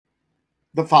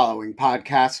The following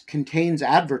podcast contains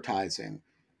advertising.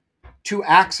 To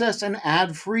access an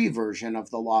ad-free version of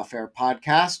the Lawfare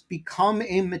podcast, become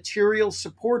a material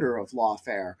supporter of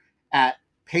Lawfare at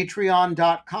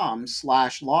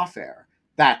patreon.com/lawfare.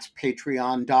 That's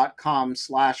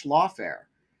patreon.com/lawfare.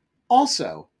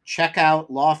 Also, check out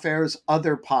Lawfare's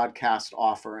other podcast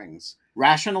offerings: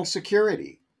 Rational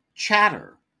Security,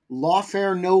 Chatter,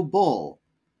 Lawfare No Bull,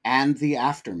 and The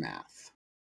Aftermath.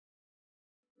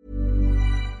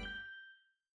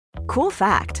 Cool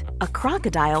fact, a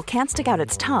crocodile can't stick out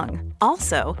its tongue.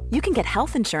 Also, you can get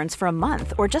health insurance for a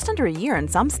month or just under a year in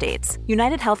some states.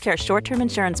 United Healthcare short-term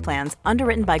insurance plans,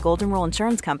 underwritten by Golden Rule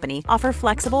Insurance Company, offer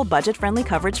flexible, budget-friendly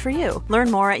coverage for you.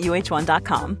 Learn more at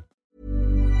uh1.com.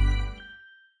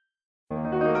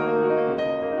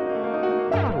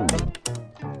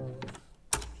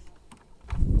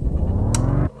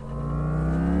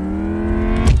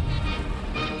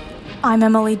 I'm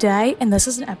Emily Day, and this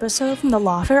is an episode from the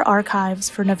Lawfare Archives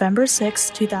for November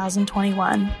 6,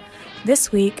 2021.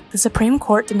 This week, the Supreme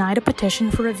Court denied a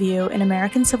petition for review in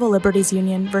American Civil Liberties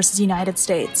Union versus United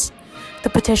States.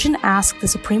 The petition asked the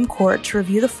Supreme Court to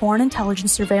review the Foreign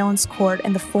Intelligence Surveillance Court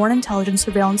and the Foreign Intelligence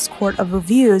Surveillance Court of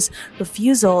Review's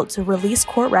refusal to release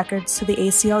court records to the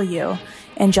ACLU,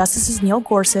 and Justices Neil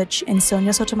Gorsuch and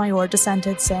Sonia Sotomayor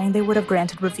dissented, saying they would have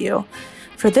granted review.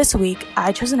 For this week,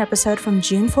 I chose an episode from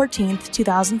June 14,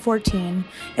 2014,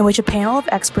 in which a panel of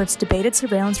experts debated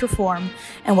surveillance reform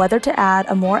and whether to add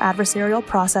a more adversarial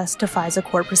process to FISA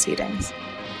court proceedings.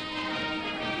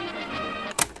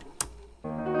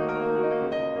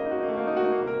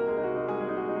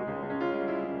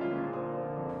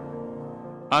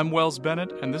 I'm Wells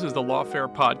Bennett, and this is the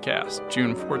Lawfare Podcast,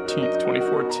 June 14th,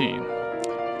 2014.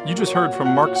 You just heard from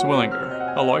Mark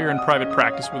Zwillinger, a lawyer in private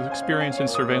practice with experience in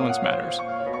surveillance matters.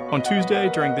 On Tuesday,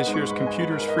 during this year's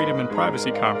Computers, Freedom, and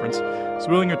Privacy Conference,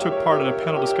 Zwillinger took part in a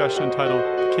panel discussion entitled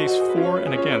The Case For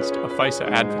and Against a FISA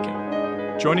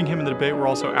Advocate. Joining him in the debate were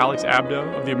also Alex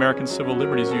Abdo of the American Civil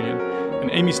Liberties Union and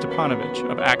Amy Stepanovich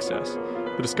of Access.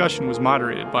 The discussion was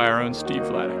moderated by our own Steve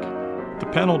Vladeck. The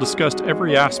panel discussed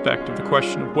every aspect of the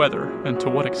question of whether, and to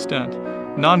what extent,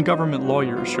 non-government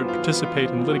lawyers should participate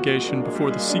in litigation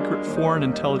before the secret Foreign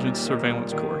Intelligence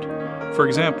Surveillance Court. For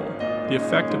example, the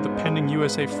effect of the pending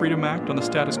USA Freedom Act on the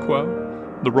status quo,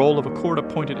 the role of a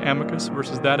court-appointed amicus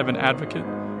versus that of an advocate,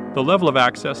 the level of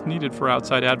access needed for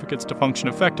outside advocates to function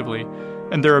effectively,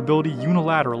 and their ability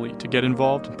unilaterally to get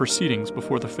involved in proceedings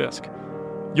before the FISC.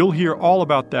 You'll hear all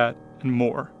about that and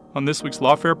more on this week's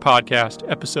Lawfare Podcast,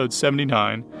 Episode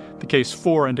 79, The Case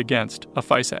For and Against a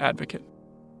FISA Advocate.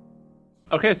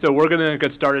 Okay, so we're going to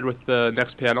get started with the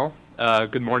next panel.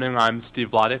 Good morning, I'm Steve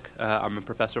Vladeck. I'm a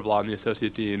professor of law and the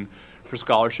Associate Dean for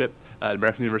Scholarship at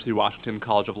American University Washington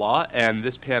College of Law, and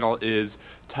this panel is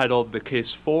titled The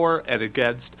Case For and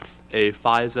Against a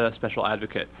FISA Special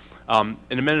Advocate.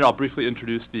 In a minute, I'll briefly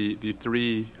introduce the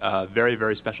three very,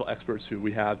 very special experts who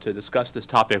we have to discuss this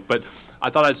topic, but I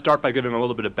thought I'd start by giving a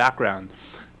little bit of background.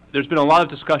 There's been a lot of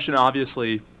discussion,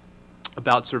 obviously,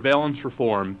 about surveillance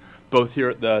reform, both here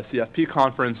at the CFP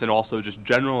conference and also just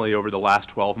generally over the last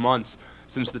 12 months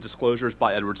since the disclosures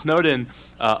by Edward Snowden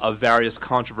of various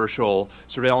controversial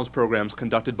surveillance programs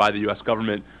conducted by the U.S.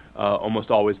 government, almost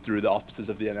always through the offices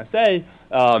of the NSA,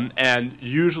 and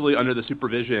usually under the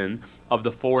supervision of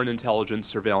the Foreign Intelligence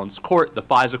Surveillance Court, the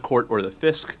FISA court, or the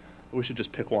FISC. We should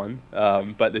just pick one,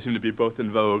 but they seem to be both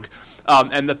in vogue.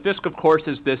 And the FISC, of course,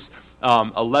 is this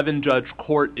 11-judge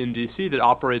court in D.C. that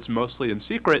operates mostly in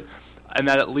secret, and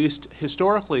that at least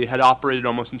historically had operated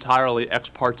almost entirely ex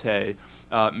parte,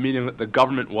 meaning that the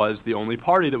government was the only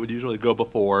party that would usually go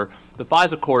before the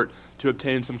FISA court to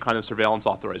obtain some kind of surveillance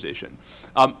authorization.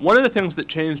 One of the things that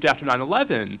changed after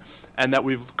 9/11, and that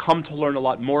we've come to learn a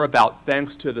lot more about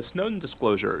thanks to the Snowden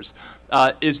disclosures,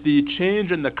 is the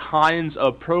change in the kinds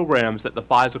of programs that the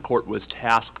FISA court was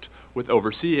tasked with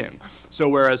overseeing. So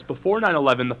whereas before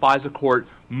 9/11, the FISA court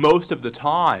most of the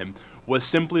time was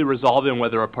simply resolving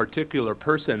whether a particular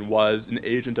person was an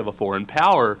agent of a foreign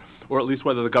power, or at least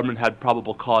whether the government had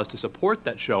probable cause to support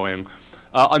that showing.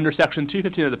 Under Section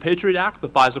 215 of the Patriot Act, the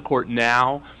FISA court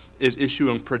now is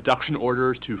issuing production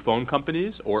orders to phone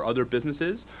companies or other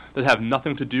businesses that have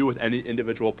nothing to do with any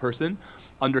individual person.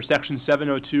 Under Section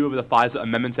 702 of the FISA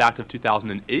Amendments Act of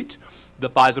 2008, the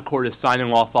FISA court is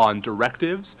signing off on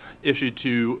directives issued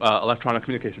to electronic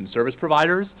communication service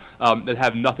providers that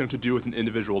have nothing to do with an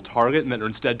individual target and that are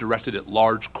instead directed at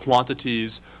large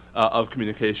quantities of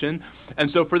communication.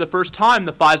 And so for the first time,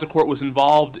 the FISA court was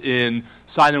involved in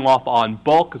signing off on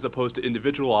bulk as opposed to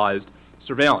individualized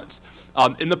surveillance.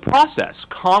 In the process,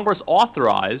 Congress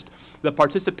authorized the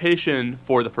participation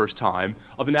for the first time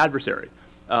of an adversary,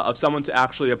 of someone to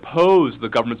actually oppose the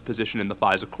government's position in the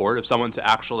FISA court, of someone to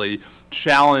actually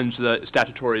challenge the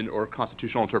statutory or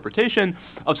constitutional interpretation,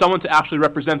 of someone to actually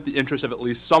represent the interests of at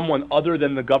least someone other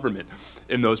than the government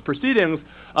in those proceedings.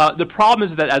 The problem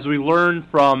is that, as we learned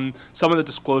from some of the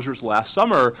disclosures last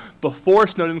summer, before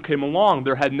Snowden came along,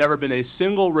 there had never been a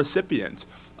single recipient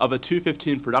of a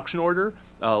 215 production order,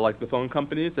 like the phone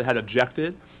companies, that had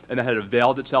objected and that had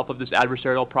availed itself of this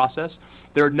adversarial process.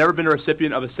 There had never been a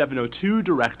recipient of a 702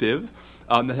 directive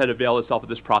that had availed itself of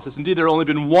this process. Indeed, there had only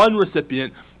been one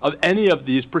recipient of any of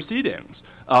these proceedings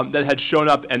that had shown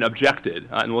up and objected.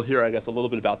 And we'll hear, I guess, a little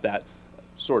bit about that,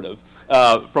 sort of,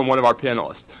 from one of our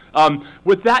panelists.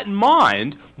 With that in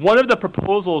mind, one of the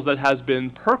proposals that has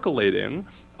been percolating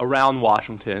around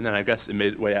Washington, and I guess it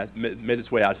made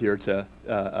its way out here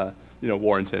to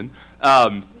Warrenton.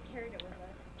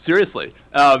 Seriously,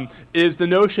 is the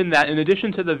notion that in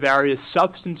addition to the various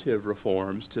substantive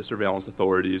reforms to surveillance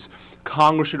authorities,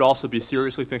 Congress should also be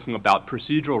seriously thinking about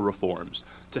procedural reforms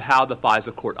to how the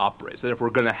FISA court operates. That if we're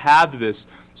going to have this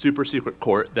super secret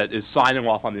court that is signing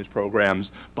off on these programs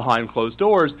behind closed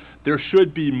doors, there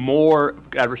should be more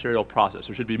adversarial process.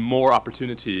 There should be more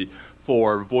opportunity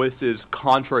for voices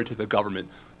contrary to the government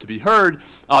to be heard.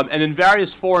 And in various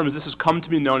forms, this has come to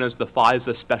be known as the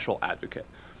FISA special advocate.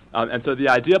 And so the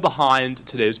idea behind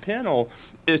today's panel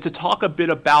is to talk a bit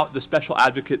about the special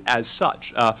advocate as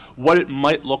such, what it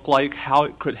might look like, how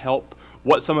it could help,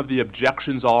 what some of the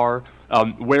objections are,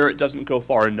 where it doesn't go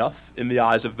far enough in the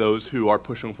eyes of those who are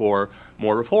pushing for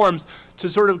more reforms,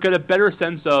 to sort of get a better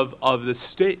sense of the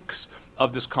stakes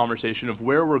of this conversation, of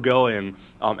where we're going,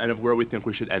 and of where we think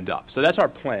we should end up. So that's our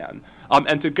plan.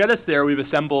 And to get us there, we've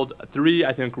assembled three,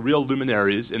 I think, real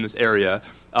luminaries in this area.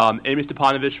 Amy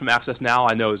Stepanovich from Access Now,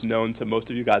 I know, is known to most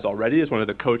of you guys already as one of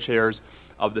the co-chairs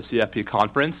of the CFP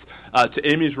conference. To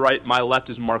Amy's right, my left,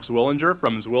 is Mark Zwillinger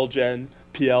from Zwilgen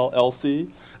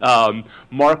PLLC.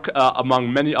 Mark,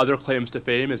 among many other claims to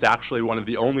fame, is actually one of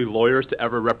the only lawyers to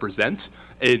ever represent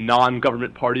a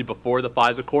non-government party before the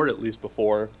FISA court, at least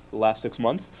before the last 6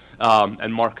 months.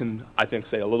 And Mark can, I think,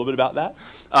 say a little bit about that.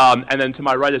 And then to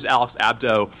my right is Alex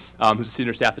Abdo, who's a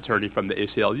senior staff attorney from the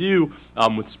ACLU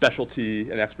with specialty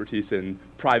and expertise in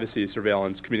privacy,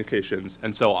 surveillance, communications,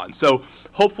 and so on. So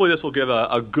hopefully this will give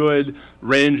a good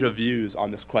range of views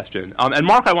on this question. And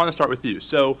Mark, I want to start with you.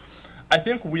 So I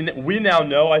think we now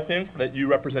know, I think, that you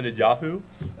represented Yahoo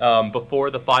before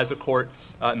the FISA court,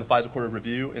 in the FISA Court of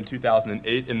Review in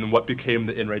 2008 in what became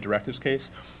the In Re Directives case.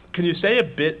 Can you say a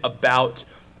bit about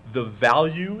the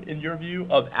value, in your view,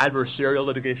 of adversarial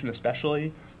litigation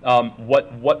especially?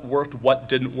 What worked, what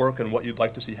didn't work, and what you'd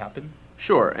like to see happen?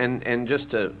 Sure, and just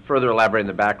to further elaborate in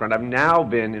the background, I've now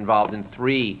been involved in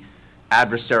 3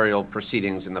 adversarial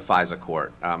proceedings in the FISA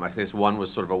court. I think one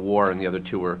was sort of a war, and the other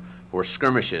 2 were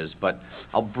skirmishes, but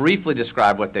I'll briefly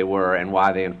describe what they were and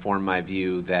why they inform my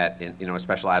view that a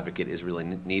special advocate is really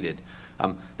needed.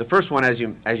 The first one, as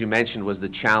you mentioned, was the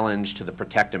challenge to the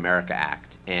Protect America Act.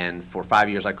 And for 5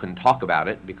 years I couldn't talk about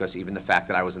it because even the fact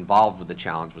that I was involved with the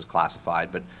challenge was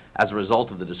classified. But as a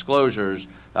result of the disclosures,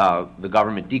 the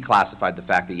government declassified the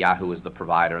fact that Yahoo was the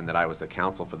provider and that I was the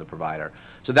counsel for the provider.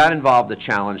 So that involved the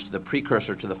challenge to the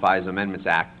precursor to the FISA Amendments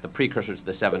Act, the precursor to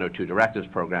the 702 Directives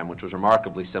program, which was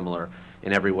remarkably similar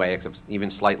in every way except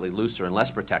even slightly looser and less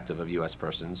protective of U.S.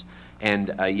 persons.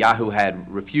 And Yahoo had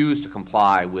refused to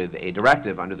comply with a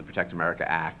directive under the Protect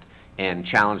America Act and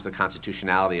challenged the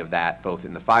constitutionality of that both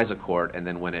in the FISA court and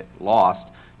then when it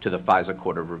lost to the FISA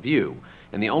Court of Review.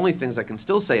 And the only things I can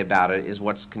still say about it is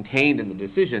what's contained in the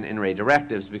decision in Re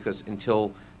Directives, because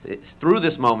through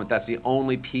this moment, that's the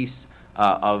only piece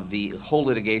of the whole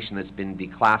litigation that's been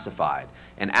declassified.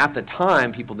 And at the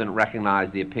time, people didn't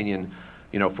recognize the opinion,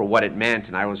 for what it meant,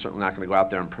 and I was certainly not going to go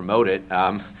out there and promote it.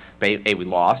 A, we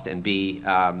lost, and B,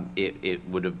 it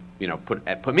would have,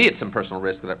 put me at some personal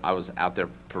risk that I was out there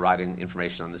providing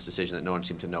information on this decision that no one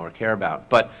seemed to know or care about.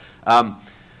 But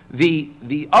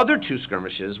the other 2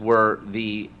 skirmishes were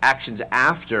the actions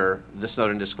after the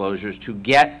Snowden disclosures to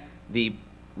get the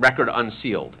record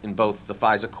unsealed in both the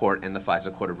FISA court and the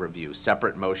FISA Court of Review.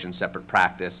 Separate motion, separate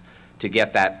practice to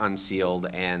get that unsealed.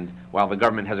 And while the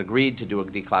government has agreed to do a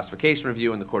declassification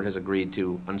review and the court has agreed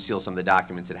to unseal some of the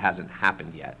documents, it hasn't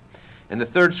happened yet. And the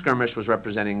third skirmish was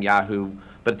representing Yahoo,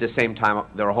 but at the same time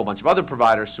there were a whole bunch of other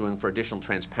providers suing for additional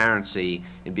transparency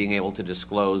in being able to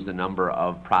disclose the number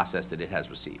of process that it has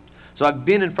received. So I've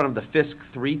been in front of the FISC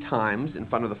 3 times, in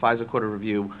front of the FISA Court of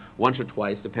Review once or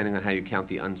twice, depending on how you count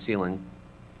the unsealing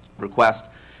request.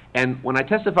 And when I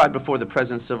testified before the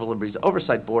President's Civil Liberties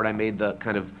Oversight Board, I made the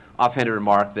kind of offhanded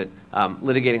remark that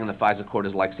litigating in the FISA court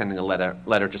is like sending a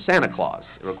letter to Santa Claus.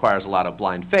 It requires a lot of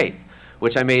blind faith,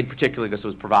 which I made particularly because it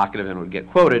was provocative and would get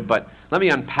quoted. But let me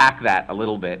unpack that a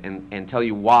little bit and tell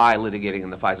you why litigating in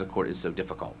the FISA court is so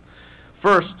difficult.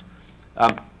 First,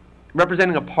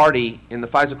 representing a party in the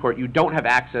FISA court, you don't have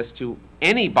access to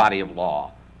any body of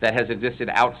law that has existed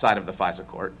outside of the FISA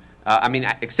court.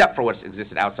 Except for what's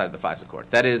existed outside of the FISA court.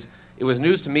 That is, it was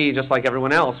news to me, just like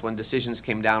everyone else, when decisions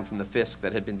came down from the FISC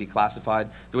that had been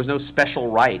declassified. There was no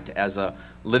special right as a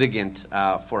litigant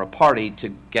for a party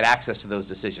to get access to those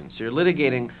decisions. So you're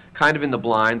litigating kind of in the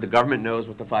blind. The government knows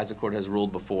what the FISA court has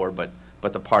ruled before, but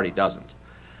the party doesn't.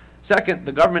 Second,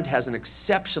 the government has an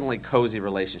exceptionally cozy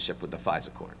relationship with the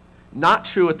FISA court. Not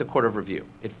true at the Court of Review.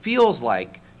 It feels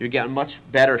like you're getting much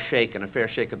better shake and a fair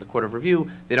shake at the Court of Review.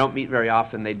 They don't meet very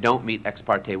often. They don't meet ex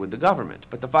parte with the government.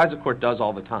 But the FISA court does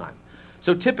all the time.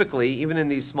 So typically, even in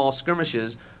these small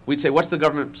skirmishes, we'd say, what's the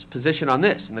government's position on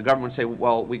this? And the government would say,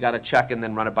 well, we got to check and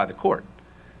then run it by the court.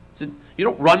 So you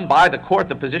don't run by the court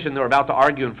the position they're about to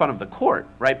argue in front of the court,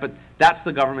 right? But that's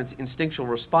the government's instinctual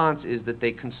response, is that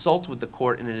they consult with the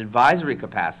court in an advisory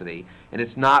capacity, and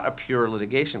it's not a pure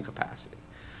litigation capacity.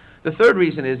 The third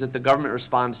reason is that the government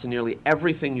responds to nearly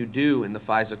everything you do in the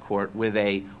FISA court with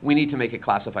we need to make a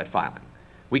classified filing.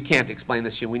 We can't explain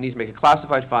this to you. We need to make a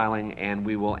classified filing, and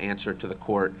we will answer to the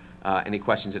court any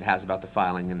questions it has about the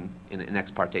filing in an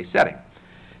ex parte setting.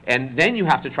 And then you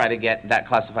have to try to get that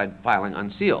classified filing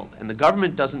unsealed. And the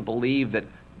government doesn't believe that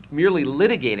merely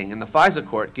litigating in the FISA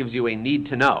court gives you a need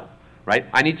to know, right?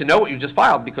 I need to know what you just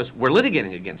filed because we're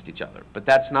litigating against each other. But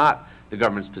that's not the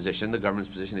government's position. The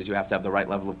government's position is you have to have the right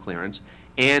level of clearance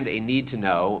and a need to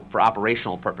know for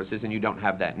operational purposes, and you don't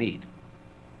have that need.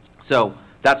 So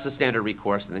that's the standard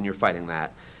recourse, and then you're fighting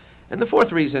that. And the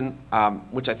fourth reason,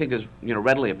 which I think is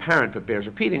readily apparent but bears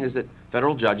repeating, is that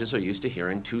federal judges are used to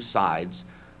hearing two sides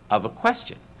of a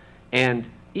question. And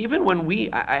even when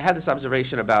I had this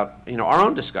observation about our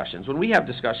own discussions. When we have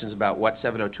discussions about what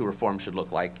 702 reform should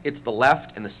look like, it's the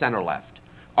left and the center left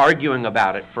arguing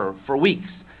about it for weeks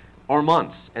or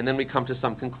months, and then we come to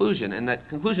some conclusion, and that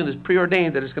conclusion is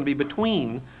preordained that it's going to be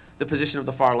between the position of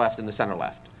the far left and the center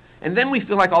left. And then we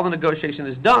feel like all the negotiation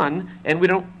is done, and we're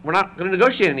not going to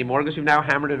negotiate anymore because we've now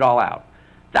hammered it all out.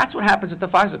 That's what happens at the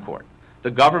FISA court. The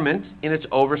government, in its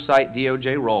oversight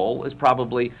DOJ role, is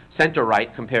probably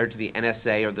center-right compared to the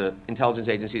NSA or the intelligence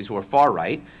agencies who are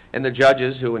far-right, and the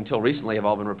judges, who until recently have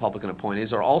all been Republican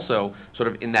appointees, are also sort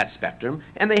of in that spectrum,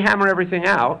 and they hammer everything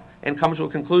out and come to a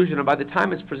conclusion, and by the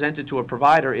time it's presented to a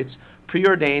provider, it's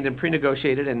preordained and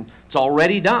pre-negotiated, and it's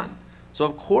already done. So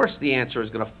of course the answer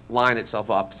is going to line itself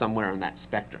up somewhere on that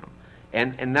spectrum.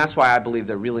 And that's why I believe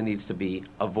there really needs to be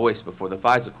a voice before the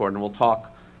FISA court, and we'll talk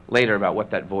later about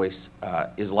what that voice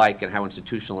is like and how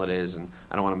institutional it is, and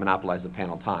I don't want to monopolize the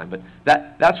panel time. But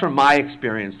that's from my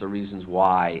experience the reasons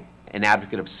why an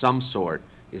advocate of some sort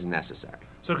is necessary.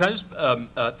 So can I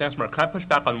just, thanks Mark, can I push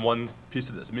back on one piece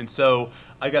of this? So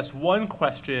I guess one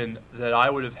question that I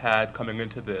would have had coming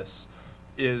into this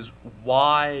is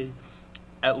why,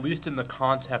 at least in the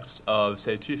context of,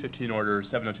 say, 215 orders,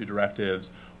 702 directives,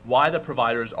 why the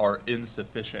providers are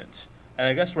insufficient. And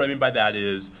I guess what I mean by that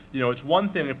is, it's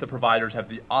one thing if the providers have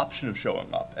the option of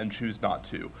showing up and choose not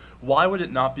to. Why would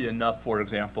it not be enough, for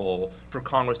example, for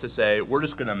Congress to say, we're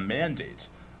just going to mandate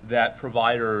that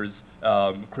providers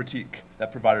critique,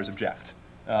 that providers object,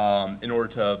 in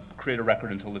order to create a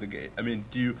record and to litigate?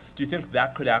 Do you think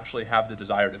that could actually have the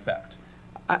desired effect?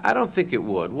 I don't think it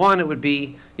would. One, it would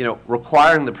be,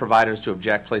 requiring the providers to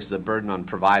object places a burden on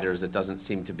providers that doesn't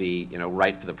seem to be,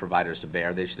 right for the providers to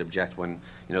bear. They should object when,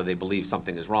 they believe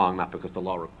something is wrong, not because the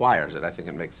law requires it. I think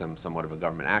it makes them somewhat of a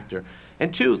government actor.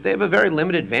 And two, they have a very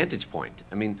limited vantage point.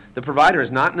 The provider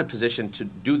is not in a position to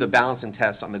do the balancing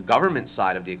test on the government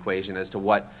side of the equation as to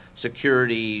what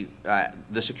security,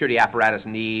 the security apparatus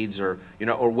needs, or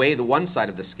weigh the one side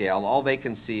of the scale. All they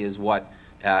can see is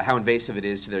how invasive it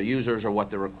is to their users or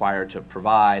what they're required to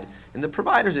provide. And the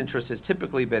provider's interest has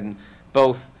typically been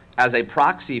both as a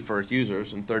proxy for its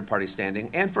users and third-party standing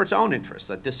and for its own interests,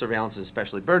 that this surveillance is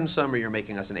especially burdensome, or you're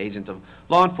making us an agent of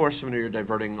law enforcement, or you're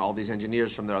diverting all these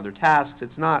engineers from their other tasks.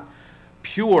 It's not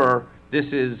pure, this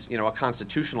is a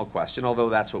constitutional question,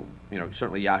 although that's what,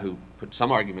 certainly Yahoo put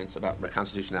some arguments about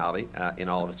constitutionality in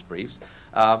all of its briefs.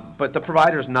 But the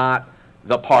provider's not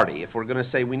the party. If we're going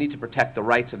to say we need to protect the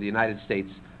rights of the United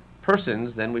States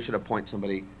persons, then we should appoint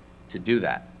somebody to do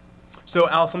that. So,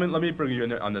 Alice, let me bring you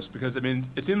in on this, because,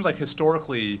 it seems like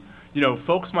historically,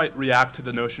 folks might react to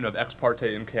the notion of ex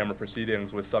parte in-camera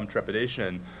proceedings with some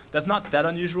trepidation. That's not that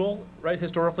unusual, right,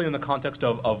 historically, in the context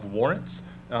of warrants.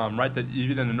 right? That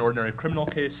even in an ordinary criminal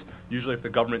case, usually if the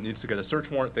government needs to get a search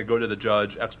warrant, they go to the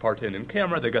judge, ex parte and in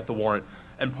camera, they get the warrant.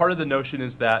 And part of the notion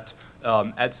is that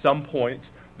at some point,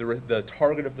 the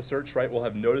target of the search, right, will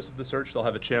have notice of the search. They'll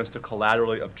have a chance to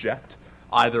collaterally object,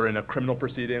 either in a criminal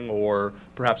proceeding or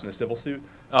perhaps in a civil suit.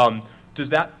 Does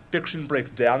that fiction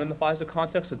break down in the FISA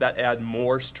context? Does that add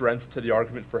more strength to the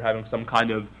argument for having some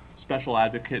kind of special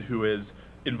advocate who is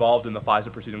involved in the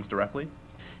FISA proceedings directly?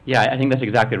 Yeah, I think that's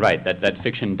exactly right, that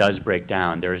fiction does break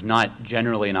down. There is not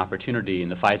generally an opportunity in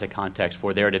the FISA context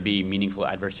for there to be meaningful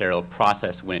adversarial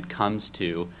process when it comes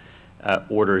to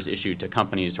orders issued to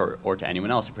companies or to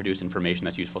anyone else to produce information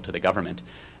that's useful to the government.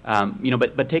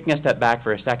 But taking a step back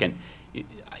for a second,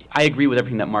 I agree with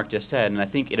everything that Mark just said, and I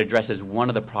think it addresses one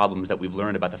of the problems that we've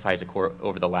learned about the FISA court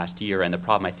over the last year, and the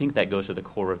problem I think that goes to the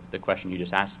core of the question you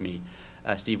just asked me,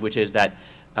 Steve, which is that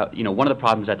one of the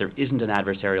problems is that there isn't an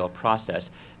adversarial process.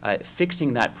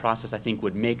 Fixing that process, I think,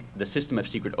 would make the system of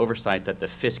secret oversight that the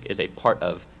FISC is a part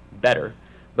of better,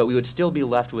 but we would still be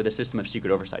left with a system of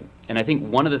secret oversight. And I think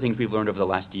one of the things we've learned over the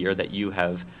last year that you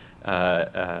have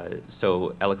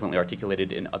so eloquently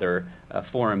articulated in other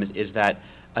forums is that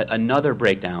another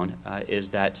breakdown is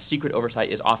that secret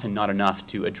oversight is often not enough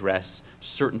to address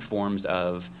certain forms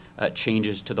of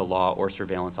changes to the law or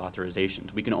surveillance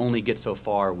authorizations. We can only get so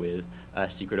far with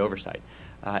secret oversight.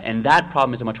 And that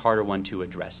problem is a much harder one to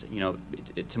address.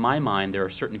 To my mind, there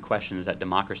are certain questions that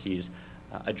democracies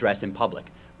address in public.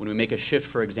 When we make a shift,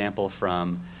 for example,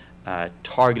 from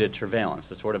targeted surveillance,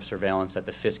 the sort of surveillance that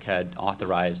the FISC had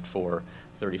authorized for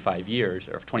 35 years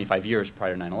or 25 years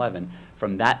prior to 9/11,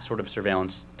 from that sort of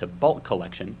surveillance to bulk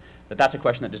collection, that's a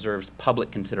question that deserves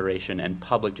public consideration and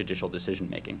public judicial decision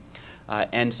making.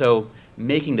 And so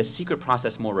making the secret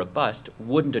process more robust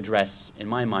wouldn't address, in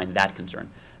my mind, that concern,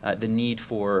 the need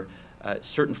for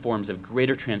certain forms of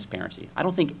greater transparency. I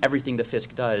don't think everything the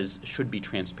FISC does should be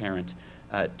transparent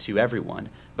to everyone,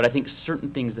 but I think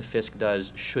certain things the FISC does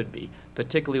should be,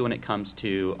 particularly when it comes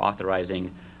to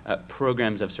authorizing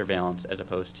programs of surveillance as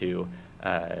opposed to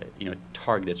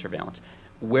targeted surveillance.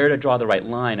 Where to draw the right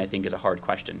line, I think, is a hard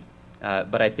question.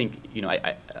 But I think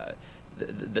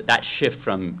that shift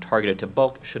from targeted to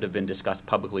bulk should have been discussed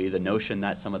publicly. The notion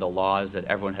that some of the laws that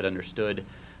everyone had understood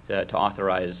to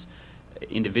authorize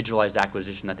individualized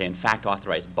acquisition, that they in fact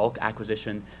authorize bulk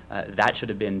acquisition, that should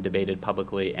have been debated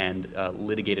publicly and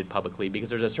litigated publicly, because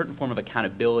there's a certain form of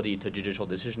accountability to judicial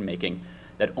decision making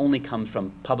that only comes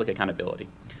from public accountability.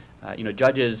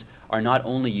 Judges are not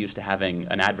only used to having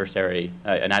an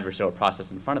adversarial process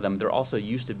in front of them, they're also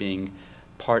used to being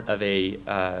part of a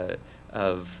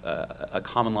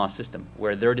common law system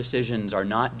where their decisions are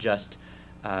not just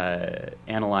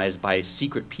analyzed by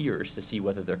secret peers to see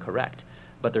whether they're correct,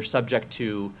 but they're subject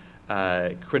to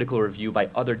critical review by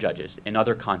other judges in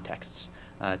other contexts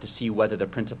to see whether the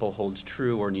principle holds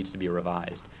true or needs to be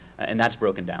revised. And that's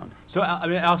broken down. So,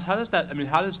 Alex, how does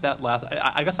that last?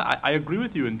 I guess I agree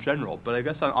with you in general, but I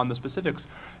guess on the specifics,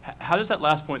 how does that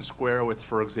last point square with,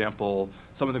 for example,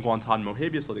 some of the Guantanamo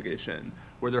habeas litigation,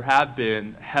 where there have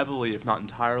been heavily, if not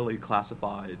entirely,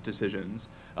 classified decisions,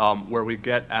 where we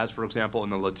get, as for example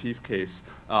in the Latif case,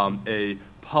 a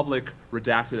public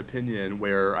redacted opinion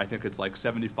where I think it's like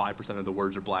 75% of the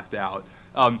words are blacked out.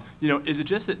 Is it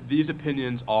just that these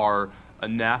opinions are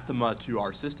anathema to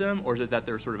our system, or is it that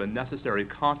they're sort of a necessary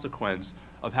consequence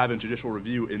of having judicial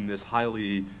review in this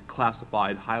highly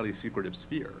classified, highly secretive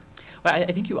sphere? Well,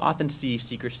 I think you often see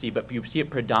secrecy, but you see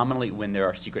it predominantly when there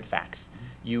are secret facts.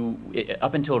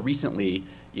 Up until recently,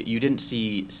 you didn't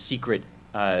see secret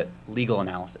legal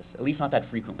analysis, at least not that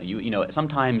frequently.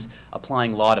 Sometimes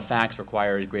applying law to facts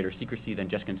requires greater secrecy than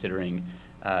just considering,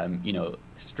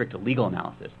 strict legal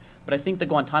analysis. But I think the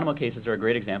Guantanamo cases are a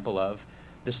great example of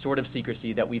the sort of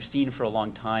secrecy that we've seen for a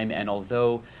long time, and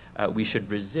although we should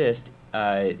resist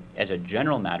as a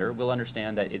general matter, we'll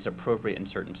understand that it's appropriate in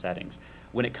certain settings.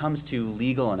 When it comes to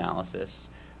legal analysis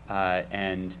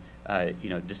and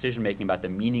decision-making about the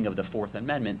meaning of the Fourth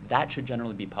Amendment, that should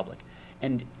generally be public.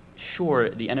 And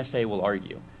sure, the NSA will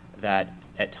argue that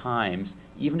at times,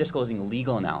 even disclosing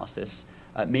legal analysis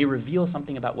may reveal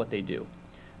something about what they do.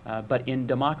 But in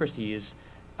democracies,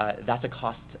 that's a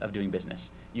cost of doing business.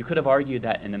 You could have argued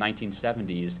that in the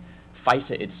 1970s,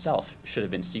 FISA itself should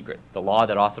have been secret. The law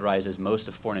that authorizes most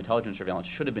of foreign intelligence surveillance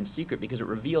should have been secret because it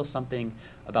reveals something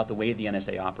about the way the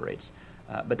NSA operates.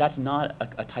 But that's not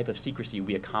a type of secrecy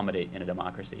we accommodate in a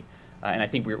democracy. And I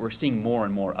think we're seeing more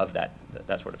and more of that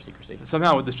sort of secrecy.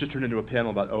 Somehow this just turned into a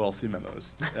panel about OLC memos.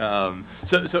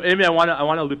 So Amy, I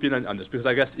want to loop in on this because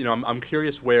I guess I'm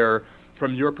curious where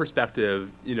from your perspective,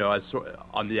 as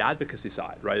on the advocacy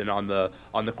side, right, and on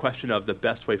the question of the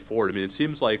best way forward, I mean, it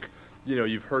seems like,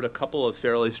 you've heard a couple of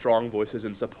fairly strong voices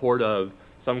in support of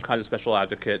some kind of special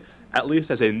advocate, at least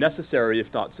as a necessary, if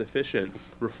not sufficient,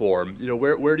 reform.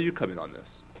 Where do you come in on this?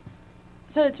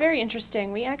 So it's very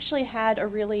interesting. We actually had a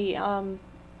really,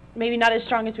 maybe not as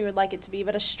strong as we would like it to be,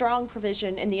 but a strong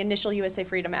provision in the initial USA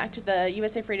Freedom Act, the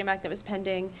USA Freedom Act that was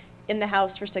pending in the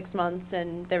House for 6 months,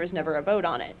 and there was never a vote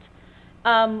on it.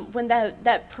 When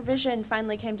that provision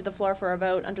finally came to the floor for a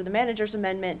vote under the manager's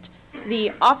amendment, the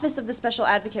Office of the Special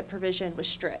Advocate provision was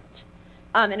stripped,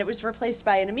 and it was replaced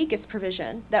by an amicus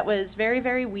provision that was very,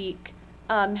 very weak,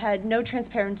 had no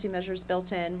transparency measures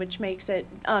built in, which makes it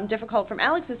difficult from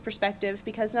Alex's perspective,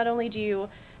 because not only do you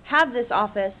have this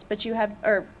office, but you have,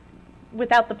 or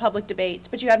without the public debates,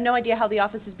 but you have no idea how the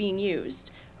office is being used,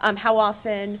 how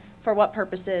often, for what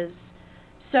purposes.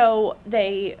 So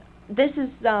this is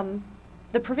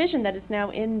the provision that is now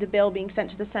in the bill being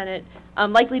sent to the Senate,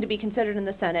 likely to be considered in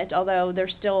the Senate, although they're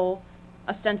still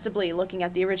ostensibly looking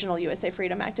at the original USA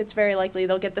Freedom Act. It's very likely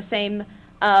they'll get the same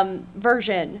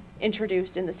version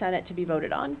introduced in the Senate to be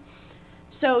voted on.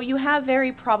 So you have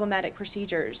very problematic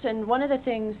procedures, and one of the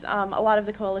things a lot of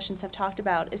the coalitions have talked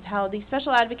about is how the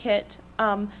special advocate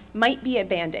might be a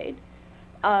Band-Aid.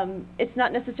 It's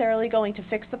not necessarily going to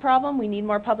fix the problem. We need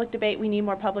more public debate, we need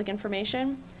more public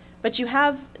information, but you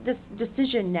have this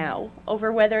decision now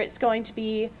over whether it's going to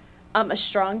be a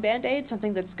strong Band-Aid,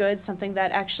 something that's good, something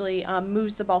that actually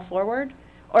moves the ball forward,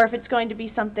 or if it's going to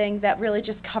be something that really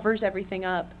just covers everything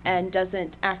up and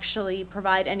doesn't actually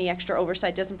provide any extra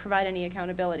oversight, doesn't provide any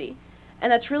accountability.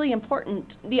 And that's really important.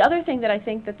 The other thing that I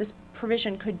think that this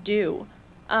provision could do,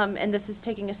 and this is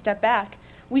taking a step back,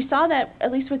 we saw that,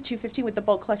 at least with 215, with the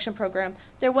bulk collection program,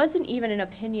 there wasn't even an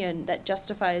opinion that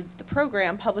justified the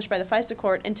program published by the FISA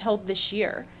court until this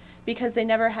year, because they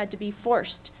never had to be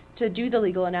forced to do the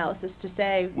legal analysis, to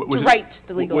write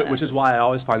the legal analysis. Which is why I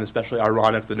always find especially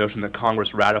ironic the notion that Congress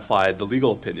ratified the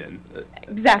legal opinion.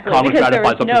 Exactly, Congress because there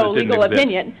was no legal exist.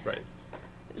 opinion. Right.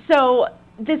 So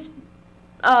this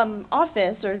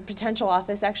office, or potential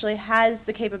office, actually has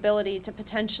the capability to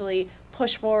potentially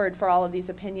push forward for all of these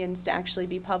opinions to actually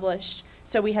be published,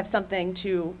 so we have something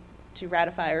to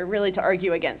ratify, or really to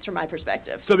argue against, from my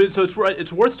perspective. So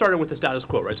it's worth starting with the status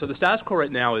quo, right? So the status quo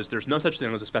right now is there's no such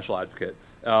thing as a special advocate,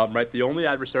 right? The only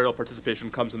adversarial participation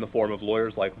comes in the form of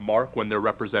lawyers like Mark when they're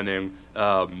representing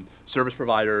service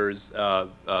providers,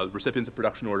 recipients of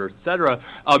production orders, etc.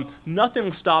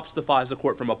 Nothing stops the FISA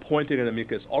court from appointing an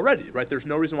amicus already, right? There's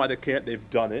no reason why they can't. They've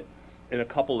done it in a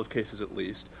couple of cases at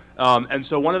least. And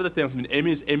so one of the things, I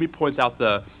mean, Amy points out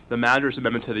the manager's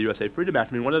amendment to the USA Freedom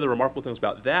Act. I mean, one of the remarkable things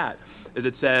about that is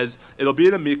it says it'll be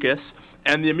an amicus,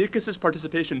 and the amicus's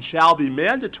participation shall be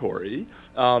mandatory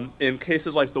in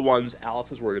cases like the ones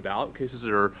Alex is worried about, cases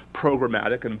that are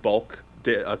programmatic and bulk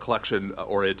collection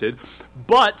oriented.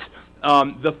 But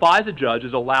the FISA judge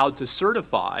is allowed to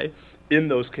certify in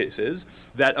those cases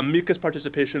that amicus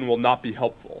participation will not be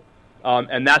helpful.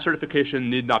 And that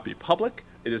certification need not be public.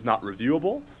 It is not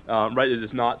reviewable, right? It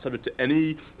is not subject to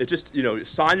any, it's just,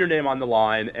 sign your name on the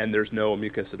line and there's no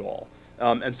amicus at all.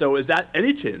 And so is that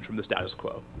any change from the status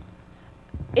quo?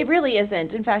 It really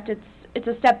isn't. In fact, it's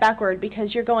a step backward,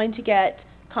 because you're going to get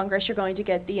Congress, you're going to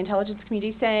get the intelligence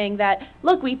community saying that,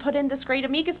 look, we put in this great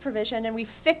amicus provision and we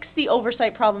fixed the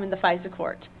oversight problem in the FISA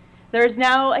court. There is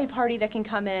now a party that can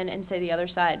come in and say the other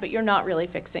side, but you're not really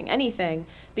fixing anything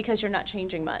because you're not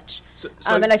changing much.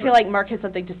 And I feel like Mark has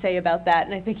something to say about that,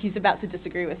 and I think he's about to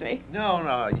disagree with me. No,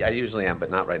 I usually am, but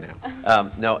not right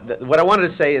now. What I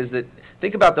wanted to say is that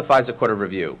think about the FISA Court of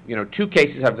Review. 2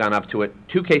 cases have gone up to it.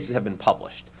 2 cases have been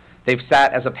published. They've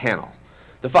sat as a panel.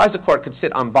 The FISA Court could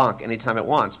sit en banc anytime it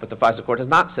wants, but the FISA Court has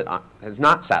not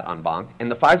sat en banc, and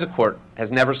the FISA Court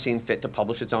has never seen fit to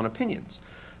publish its own opinions.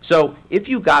 So if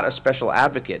you got a special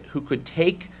advocate who could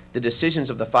take the decisions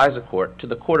of the FISA court to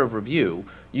the Court of Review,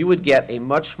 you would get a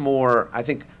much more, I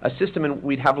think, a system and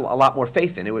we'd have a lot more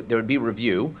faith in. There would be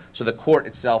review, so the court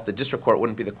itself, the district court,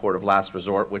 wouldn't be the court of last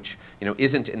resort, which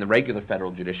isn't in the regular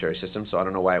federal judiciary system, so I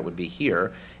don't know why it would be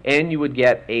here. And you would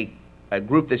get a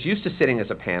group that's used to sitting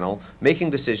as a panel, making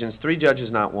decisions, 3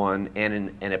 judges, not 1,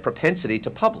 and a propensity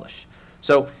to publish.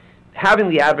 So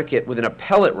having the advocate with an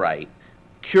appellate right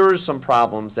cures some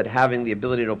problems that having the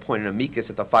ability to appoint an amicus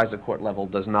at the FISA court level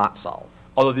does not solve.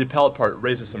 Although the appellate part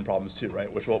raises some problems too,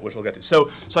 right, which we'll get to.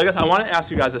 So I guess I want to ask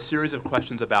you guys a series of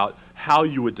questions about how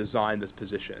you would design this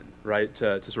position, right,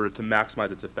 to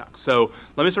maximize its effects. So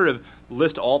let me sort of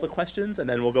list all the questions, and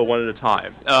then we'll go one at a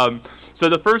time. So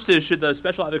the first is, should the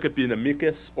special advocate be an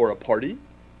amicus or a party?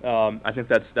 I think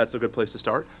that's a good place to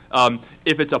start.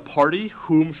 If it's a party,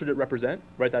 whom should it represent,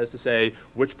 right? That is to say,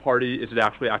 which party is it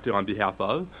actually acting on behalf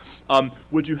of?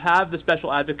 Would you have the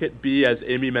special advocate be, as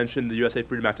Amy mentioned, the USA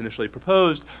Freedom Act initially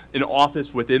proposed, an office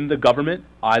within the government,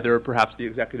 either perhaps the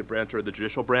executive branch or the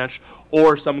judicial branch,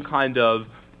 or some kind of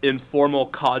informal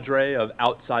cadre of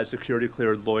outside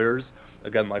security-cleared lawyers,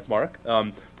 again, like Mark,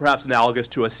 perhaps analogous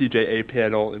to a CJA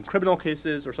panel in criminal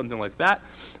cases or something like that?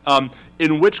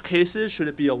 In which cases should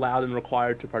it be allowed and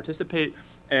required to participate,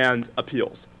 and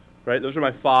appeals, right? Those are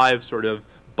my 5 sort of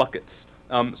buckets.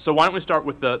 So why don't we start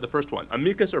with the first one,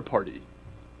 amicus or party?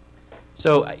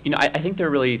 So, I think there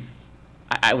are really,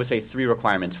 I would say, 3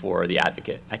 requirements for the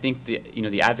advocate. I think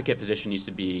the advocate position needs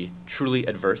to be truly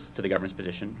adverse to the government's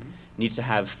position, needs to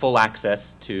have full access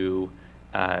to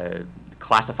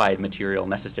classified material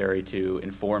necessary to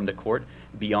inform the court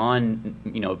beyond,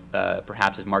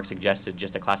 perhaps, as Mark suggested,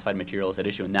 just the classified materials at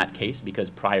issue in that case, because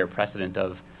prior precedent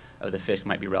of the FISC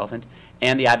might be relevant.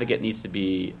 And the advocate needs to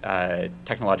be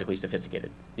technologically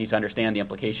sophisticated, needs to understand the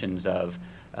implications of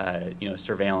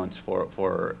surveillance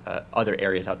for other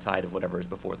areas outside of whatever is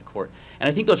before the court. And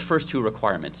I think those first 2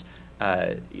 requirements,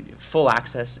 full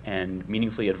access and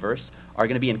meaningfully adverse, are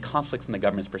going to be in conflict from the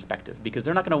government's perspective, because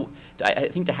they're not going to,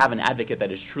 I think, to have an advocate that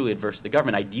is truly adverse to the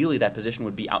government, ideally that position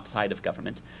would be outside of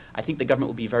government. I think the government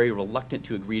would be very reluctant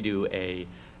to agree to a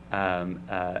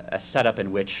setup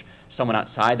in which someone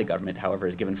outside the government, however,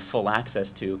 is given full access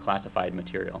to classified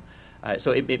material.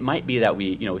 So it might be that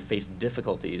we face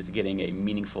difficulties getting a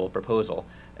meaningful proposal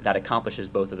that accomplishes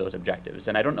both of those objectives.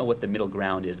 And I don't know what the middle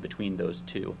ground is between those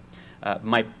 2.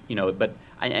 But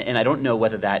I don't know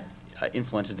whether that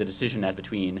influences the decision as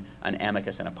between an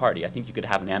amicus and a party. I think you could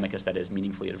have an amicus that is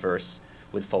meaningfully adverse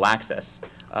with full access,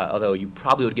 although you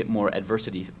probably would get more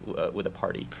adversity with a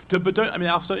party. But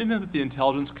also, even if the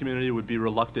intelligence community would be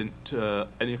reluctant to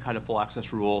any kind of full access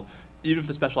rule, even if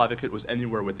the special advocate was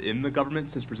anywhere within the government,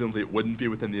 since presumably it wouldn't be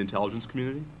within the intelligence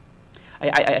community?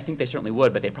 I think they certainly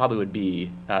would, but they probably would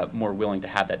be more willing to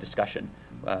have that discussion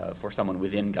for someone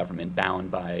within government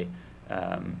bound by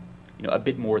a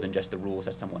bit more than just the rules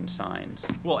that someone signs.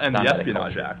 Well, and the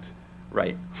Espionage Act.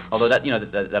 Right. Although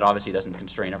that obviously doesn't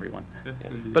constrain everyone. Yeah.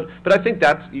 But I think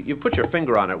that's, you put your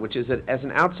finger on it, which is that as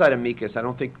an outside amicus, I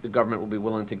don't think the government will be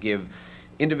willing to give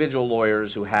individual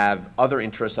lawyers who have other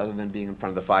interests other than being in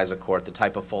front of the FISA court the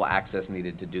type of full access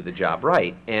needed to do the job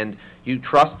right. And you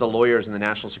trust the lawyers in the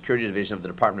National Security Division of the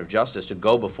Department of Justice to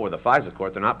go before the FISA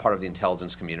court. They're not part of the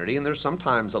intelligence community, and there's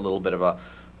sometimes a little bit of a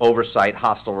oversight,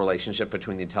 hostile relationship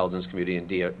between the intelligence community and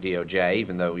DOJ,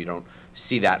 even though you don't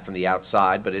see that from the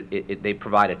outside, but they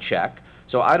provide a check.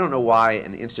 So I don't know why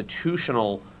an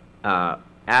institutional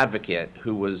advocate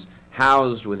who was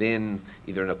housed within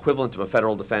either an equivalent of a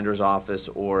federal defender's office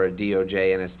or a DOJ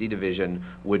NSD division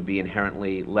would be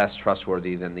inherently less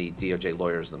trustworthy than the DOJ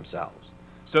lawyers themselves.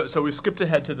 So we skipped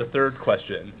ahead to the third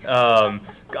question. I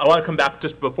want to come back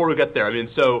just before we get there.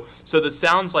 So that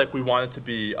sounds like we want it to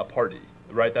be a party,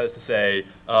 right? That is to say,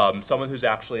 someone who's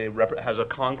actually has a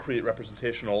concrete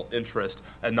representational interest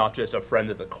and not just a friend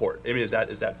of the court. Amy, is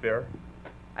that fair?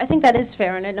 I think that is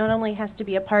fair, and it not only has to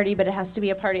be a party, but it has to be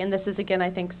a party, and this is, again, I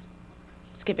think,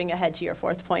 skipping ahead to your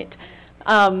 4th point.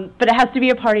 But it has to be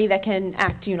a party that can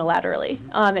act unilaterally.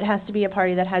 It has to be a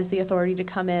party that has the authority to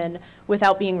come in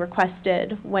without being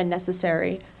requested when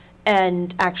necessary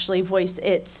and actually voice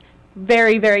its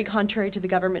very, very contrary to the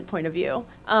government point of view.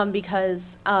 Because,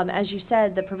 as you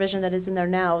said, the provision that is in there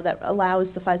now that allows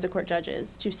the FISA court judges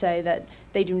to say that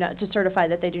they do not, to certify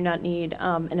that they do not need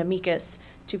an amicus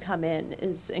to come in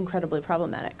is incredibly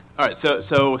problematic. All right,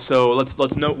 so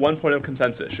let's note one point of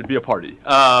consensus: should be a party.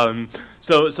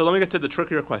 So let me get to the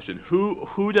trickier question: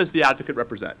 who does the advocate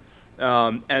represent?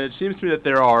 And it seems to me that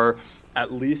there are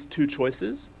at least 2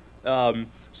 choices.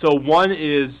 So one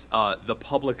is the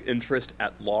public interest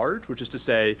at large, which is to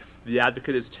say the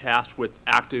advocate is tasked with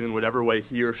acting in whatever way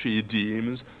he or she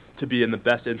deems to be in the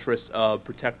best interest of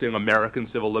protecting American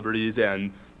civil liberties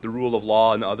and the rule of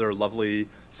law and other lovely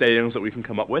sayings that we can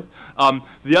come up with.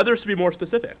 The other is to be more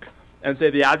specific and say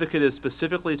the advocate is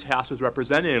specifically tasked with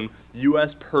representing U.S.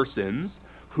 persons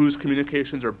whose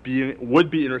communications would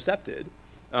be intercepted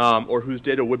or whose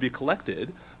data would be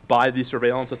collected by the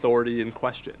surveillance authority in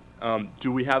question.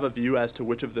 Do we have a view as to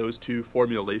which of those 2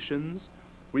 formulations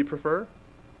we prefer?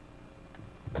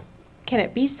 Can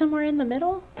it be somewhere in the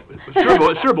middle?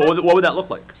 Sure, but what would that look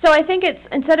like? So I think it's,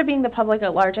 instead of being the public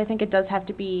at large, I think it does have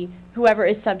to be whoever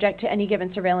is subject to any given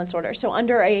surveillance order. So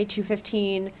under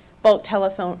AA-215 bulk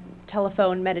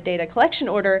telephone metadata collection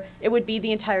order, it would be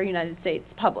the entire United States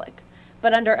public.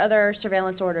 but under other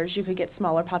surveillance orders, you could get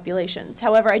smaller populations.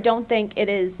 However, I don't think it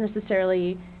is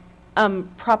necessarily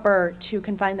proper to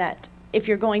confine that, if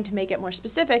you're going to make it more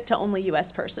specific, to only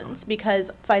U.S. persons, because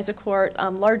FISA court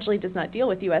largely does not deal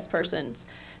with U.S. persons.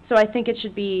 So I think it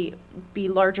should be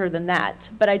larger than that,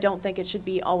 but I don't think it should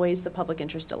be always the public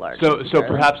interest at large. So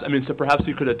perhaps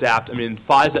you could adapt. I mean,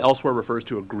 FISA elsewhere refers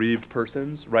to aggrieved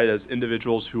persons, right, as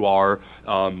individuals who are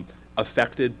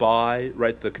affected by,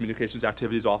 right, the communications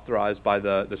activities authorized by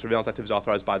the surveillance activities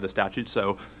authorized by the statute.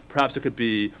 So perhaps it could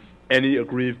be any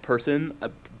aggrieved person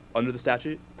under the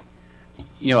statute.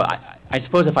 You know, I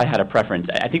suppose if I had a preference,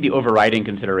 I think the overriding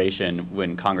consideration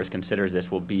when Congress considers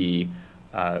this will be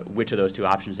which of those two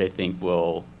options they think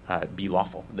will be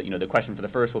lawful. The question for the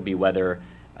first will be whether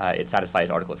it satisfies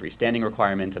Article 3 standing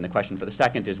requirements, and the question for the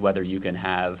second is whether you can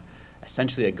have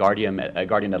essentially a guardian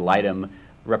ad litem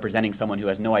representing someone who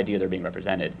has no idea they're being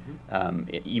represented,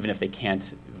 even if they can't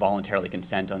voluntarily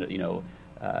consent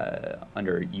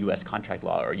under U.S. contract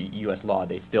law or U.S. law.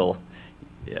 They still,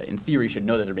 in theory, should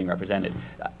know that they're being represented.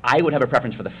 I would have a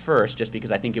preference for the first, just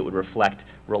because I think it would reflect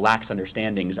relaxed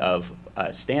understandings of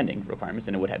standing requirements,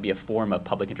 and it would be a form of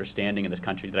public interest standing in this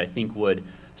country that I think would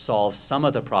solve some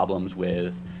of the problems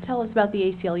with... Tell us about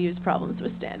the ACLU's problems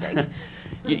with standing.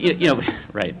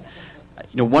 Right.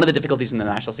 One of the difficulties in the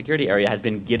national security area has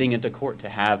been getting into court to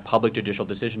have public judicial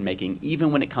decision-making,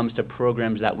 even when it comes to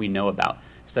programs that we know about,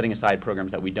 setting aside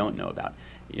programs that we don't know about.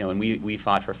 And we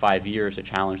fought for 5 years to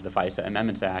challenge the FISA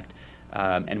Amendments Act,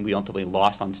 and we ultimately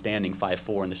lost on standing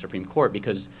 5-4 in the Supreme Court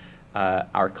because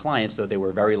our clients, though they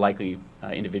were very likely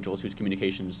individuals whose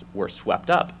communications were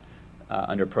swept up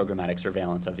under programmatic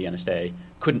surveillance of the NSA,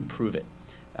 couldn't prove it.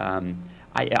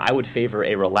 I would favor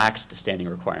a relaxed standing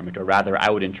requirement, or rather I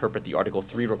would interpret the Article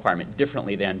 3 requirement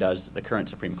differently than does the current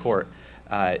Supreme Court,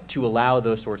 to allow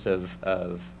those sorts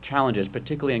of challenges,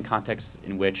 particularly in contexts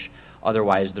in which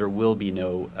otherwise there will be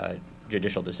no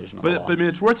judicial decision on the law. But I mean,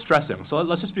 it's worth stressing. So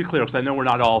let's just be clear, because I know we're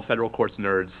not all federal courts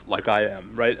nerds like I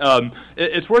am, right?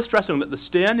 It's worth stressing that the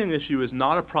standing issue is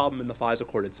not a problem in the FISA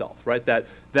court itself, right? That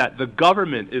the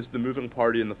government is the moving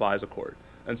party in the FISA court.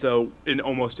 And so in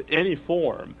almost any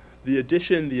form, the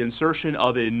insertion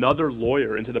of another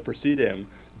lawyer into the proceeding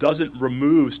doesn't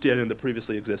remove standing that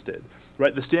previously existed,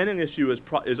 right? The standing issue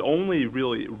is only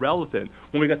really relevant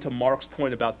when we get to Mark's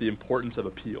point about the importance of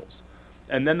appeals.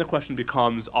 And then the question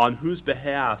becomes, on whose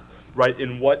behalf, right,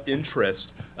 in what interest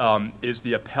is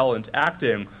the appellant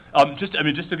acting? Just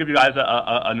to give you guys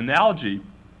an analogy,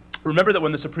 remember that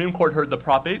when the Supreme Court heard the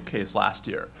Prop 8 case last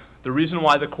year, the reason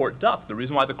why the court ducked, the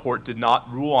reason why the court did not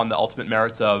rule on the ultimate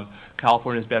merits of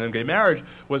California's ban on gay marriage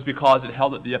was because it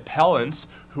held that the appellants,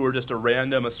 who were just a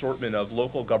random assortment of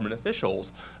local government officials,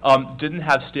 didn't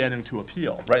have standing to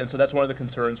appeal, right? And so that's one of the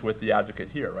concerns with the advocate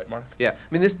here, right, Mark? Yeah,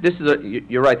 I mean,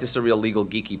 you're right, this is a real legal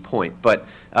geeky point, but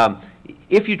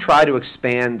if you try to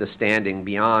expand the standing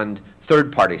beyond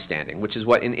third-party standing, which is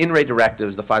what in re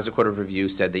directives, the FISA Court of Review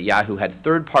said that Yahoo had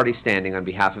third-party standing on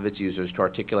behalf of its users to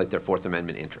articulate their Fourth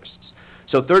Amendment interests.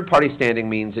 So third-party standing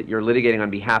means that you're litigating on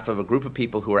behalf of a group of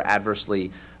people who are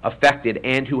adversely affected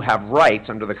and who have rights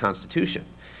under the Constitution.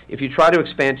 If you try to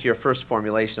expand to your first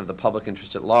formulation of the public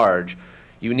interest at large,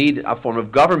 you need a form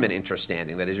of government interest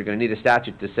standing. That is, you're going to need a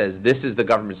statute that says this is the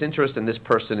government's interest and this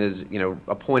person is,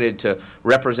 appointed to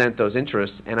represent those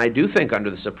interests. And I do think under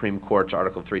the Supreme Court's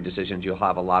Article 3 decisions, you'll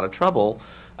have a lot of trouble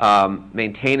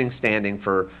maintaining standing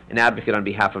for an advocate on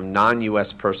behalf of non-U.S.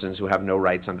 persons who have no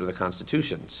rights under the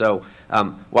Constitution. So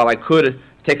while I could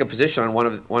take a position on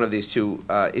one of these two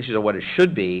issues of what it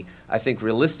should be, I think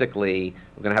realistically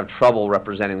we're going to have trouble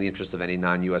representing the interests of any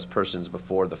non-U.S. persons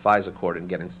before the FISA court and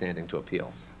getting standing to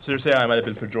appeal. So you're saying I might have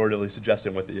been pejoratively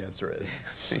suggesting what the answer is.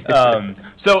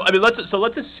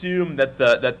 Let's assume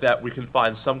that we can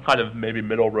find some kind of maybe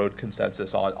middle road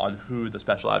consensus on who the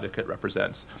special advocate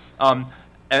represents. And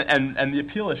the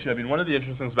appeal issue, I mean, one of the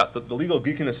interesting things about the legal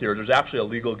geekiness here is there's actually a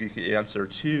legal geeky answer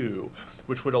too,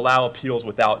 which would allow appeals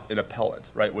without an appellant,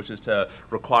 right, which is to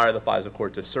require the FISA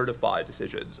court to certify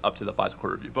decisions up to the FISA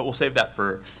court review. But we'll save that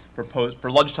for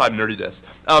lunchtime nerdiness.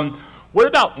 What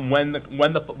about when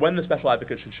the special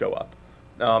advocate should show up?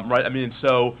 Right, I mean,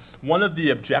 so one of the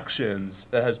objections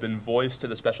that has been voiced to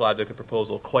the special advocate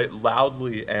proposal quite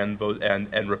loudly and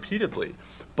repeatedly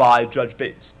by Judge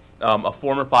Bates, a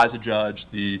former FISA judge,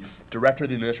 the director of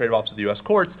the Administrative Office of the U.S.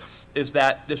 Courts, is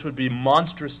that this would be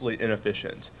monstrously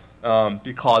inefficient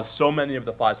because so many of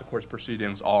the FISA court's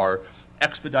proceedings are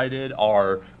expedited,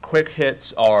 are quick hits,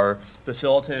 are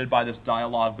facilitated by this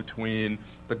dialogue between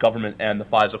the government and the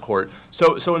FISA court.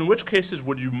 So in which cases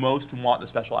would you most want the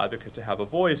special advocate to have a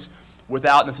voice?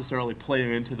 without necessarily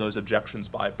playing into those objections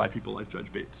by people like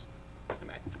Judge Bates.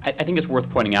 I think it's worth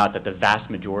pointing out that the vast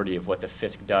majority of what the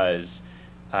FISC does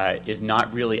is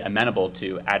not really amenable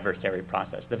to adversary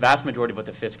process. The vast majority of what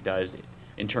the FISC does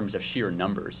in terms of sheer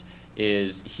numbers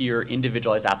is hear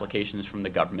individualized applications from the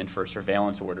government for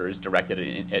surveillance orders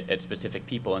directed at specific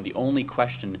people, and the only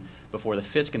question before the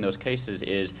FISC in those cases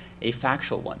is a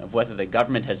factual one of whether the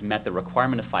government has met the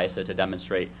requirement of FISA to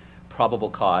demonstrate probable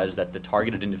cause that the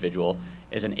targeted individual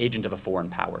is an agent of a foreign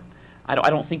power. I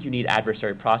don't think you need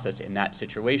adversary process in that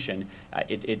situation.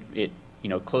 It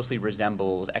closely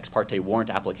resembles ex parte warrant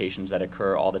applications that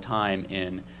occur all the time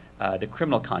in the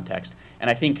criminal context, and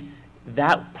I think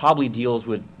that probably deals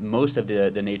with most of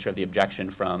the nature of the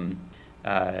objection from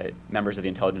members of the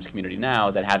intelligence community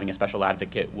now, that having a special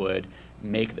advocate would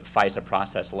make the FISA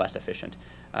process less efficient.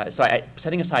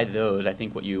 Setting aside those, I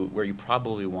think where you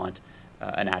probably want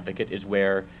an advocate is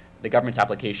where the government's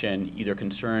application either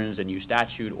concerns a new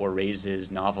statute or raises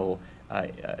novel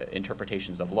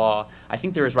interpretations of law. I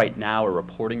think there is right now a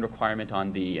reporting requirement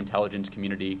on the intelligence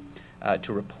community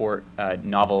to report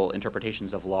novel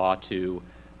interpretations of law to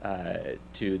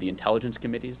the intelligence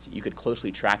committees. You could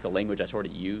closely track the language that's already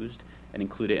used and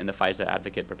include it in the FISA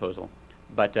advocate proposal.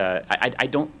 But I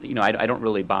don't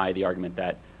really buy the argument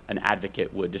that an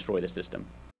advocate would destroy the system.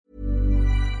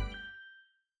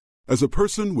 As a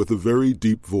person with a very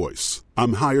deep voice,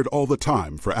 I'm hired all the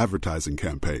time for advertising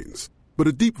campaigns. But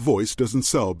a deep voice doesn't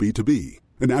sell B2B,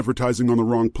 and advertising on the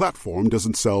wrong platform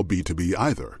doesn't sell B2B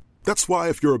either. That's why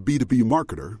if you're a B2B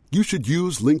marketer, you should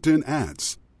use LinkedIn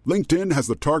ads. LinkedIn has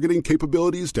the targeting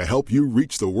capabilities to help you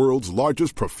reach the world's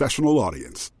largest professional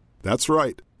audience. That's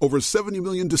right, over 70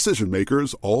 million decision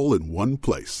makers all in one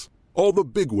place. All the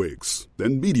big wigs,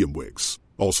 then medium wigs,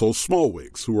 also small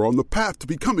wigs who are on the path to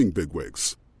becoming big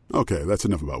wigs. Okay, that's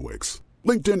enough about wigs.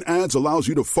 LinkedIn ads allows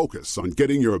you to focus on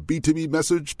getting your B2B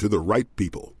message to the right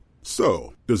people.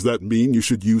 So, does that mean you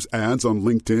should use ads on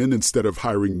LinkedIn instead of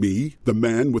hiring me, the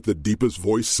man with the deepest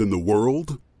voice in the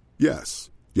world? Yes.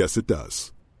 Yes, it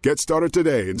does. Get started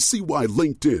today and see why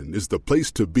LinkedIn is the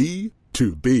place to be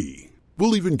to be.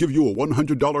 We'll even give you a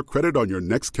 $100 credit on your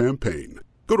next campaign.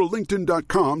 Go to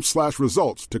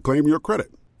linkedin.com/results to claim your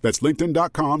credit. That's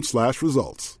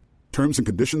linkedin.com/results. Terms and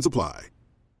conditions apply.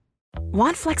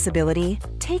 Want flexibility?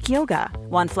 Take yoga.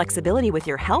 Want flexibility with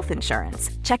your health insurance?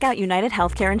 Check out United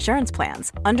Healthcare Insurance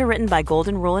Plans. Underwritten by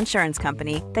Golden Rule Insurance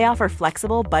Company, they offer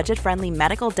flexible, budget-friendly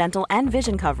medical, dental, and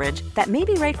vision coverage that may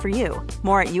be right for you.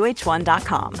 More at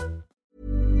uh1.com.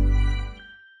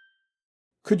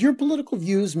 Could your political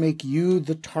views make you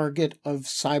the target of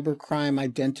cybercrime,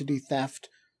 identity theft,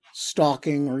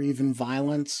 stalking, or even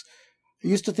violence? I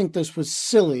used to think this was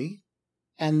silly,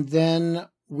 and then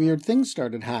weird things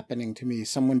started happening to me.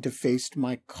 Someone defaced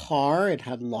my car. It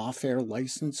had Lawfare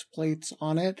license plates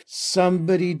on it.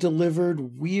 Somebody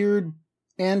delivered weird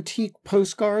antique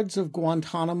postcards of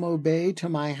Guantanamo Bay to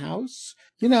my house.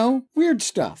 Weird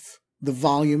stuff. The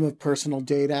volume of personal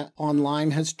data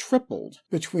online has tripled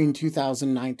between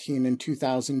 2019 and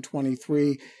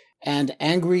 2023, and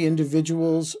angry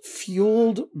individuals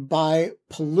fueled by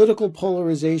political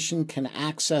polarization can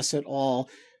access it all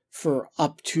for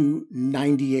up to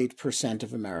 98%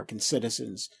 of American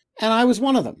citizens. And I was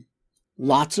one of them.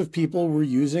 Lots of people were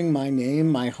using my name,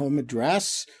 my home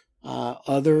address,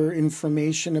 other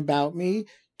information about me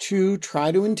to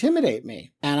try to intimidate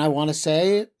me. And I want to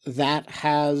say that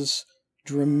has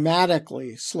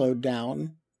dramatically slowed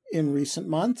down in recent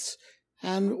months.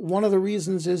 And one of the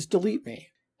reasons is Delete Me.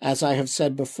 As I have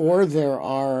said before, there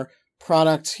are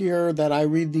products here that I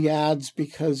read the ads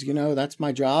because, that's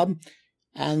my job.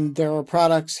 And there are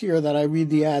products here that I read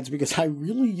the ads because I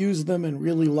really use them and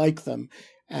really like them.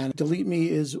 And Delete Me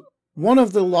is one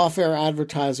of the Lawfare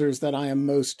advertisers that I am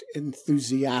most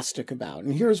enthusiastic about.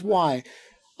 And here's why.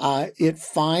 It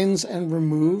finds and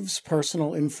removes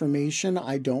personal information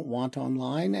I don't want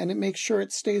online, and it makes sure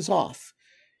it stays off.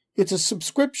 It's a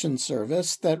subscription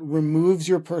service that removes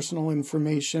your personal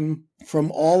information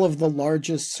from all of the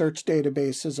largest search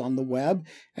databases on the web,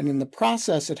 and in the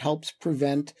process, it helps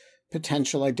prevent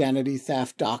potential identity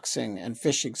theft, doxing, and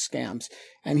phishing scams.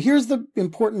 And here's the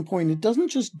important point. It doesn't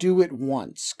just do it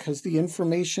once, because the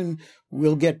information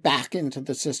will get back into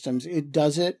the systems. It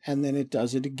does it, and then it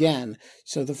does it again.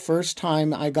 So the first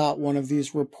time I got one of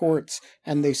these reports,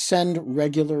 and they send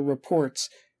regular reports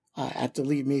at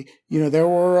Delete Me, there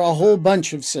were a whole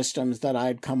bunch of systems that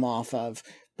I'd come off of.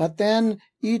 But then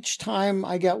each time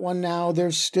I get one now,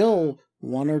 there's still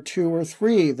 1 or 2 or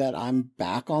 3 that I'm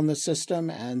back on the system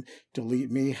and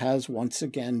Delete Me has once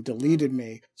again deleted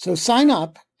me. So sign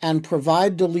up and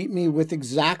provide Delete Me with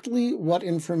exactly what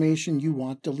information you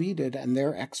want deleted, and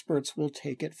their experts will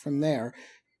take it from there.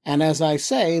 And as I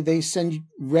say, they send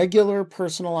regular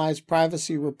personalized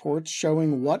privacy reports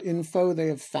showing what info they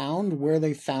have found, where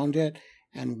they found it,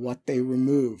 and what they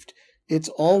removed. It's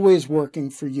always working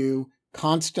for you,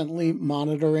 constantly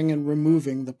monitoring and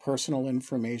removing the personal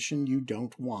information you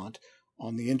don't want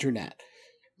on the internet.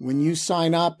 When you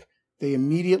sign up, they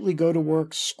immediately go to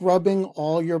work scrubbing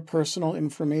all your personal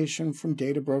information from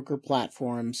data broker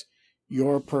platforms.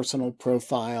 Your personal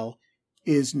profile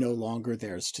is no longer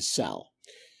theirs to sell.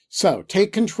 So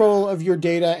take control of your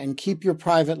data and keep your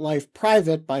private life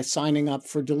private by signing up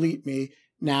for Delete Me,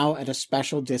 now at a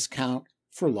special discount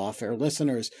for Lawfare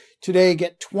listeners. Today,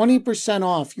 get 20%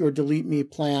 off your Delete Me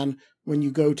plan when you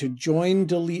go to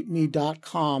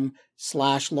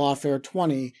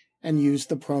joindeleteme.com/Lawfare20 and use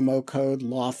the promo code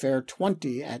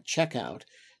Lawfare20 at checkout.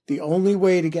 The only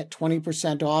way to get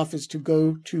 20% off is to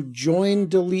go to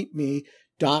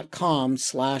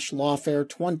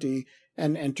joindeleteme.com/Lawfare20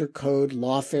 and enter code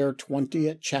Lawfare20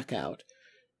 at checkout.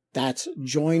 That's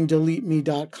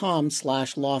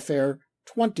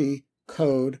joindeleteme.com/Lawfare20,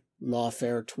 code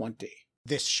Lawfare20.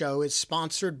 This show is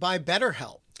sponsored by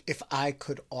BetterHelp. If I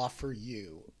could offer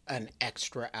you an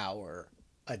extra hour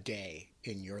a day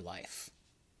in your life,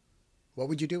 what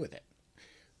would you do with it?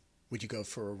 Would you go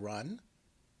for a run?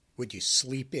 Would you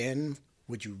sleep in?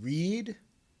 Would you read?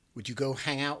 Would you go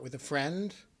hang out with a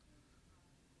friend?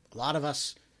 A lot of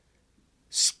us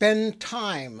spend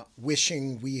time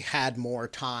wishing we had more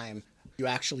time. You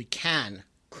actually can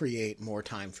create more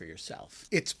time for yourself.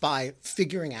 It's by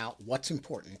figuring out what's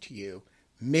important to you,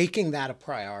 making that a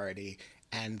priority,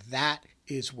 and that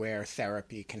is where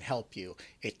therapy can help you.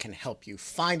 It can help you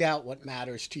find out what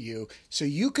matters to you so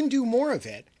you can do more of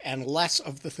it and less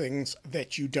of the things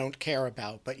that you don't care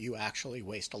about but you actually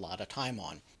waste a lot of time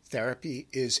on. Therapy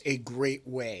is a great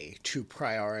way to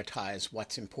prioritize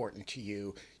what's important to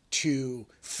you, to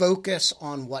focus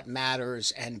on what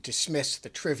matters and dismiss the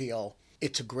trivial.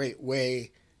 It's a great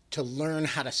way to learn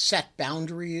how to set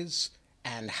boundaries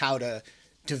and how to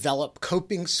develop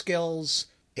coping skills.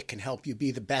 It can help you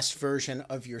be the best version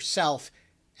of yourself,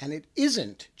 and it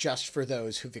isn't just for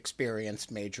those who've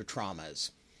experienced major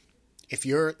traumas. If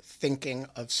you're thinking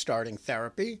of starting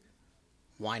therapy,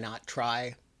 why not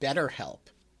try BetterHelp?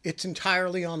 It's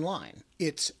entirely online.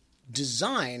 It's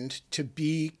designed to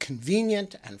be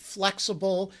convenient and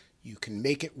flexible. You can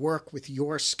make it work with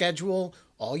your schedule.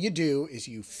 All you do is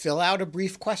you fill out a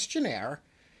brief questionnaire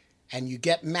and you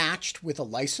get matched with a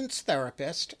licensed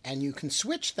therapist, and you can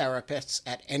switch therapists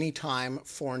at any time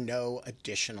for no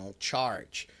additional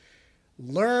charge.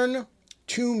 Learn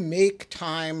to make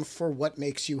time for what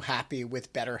makes you happy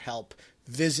with BetterHelp.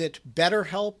 Visit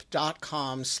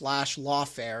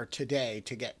betterhelp.com/Lawfare today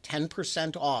to get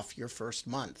 10% off your first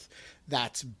month.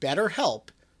 That's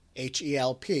BetterHelp,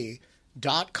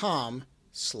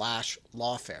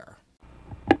 HELP.com/Lawfare.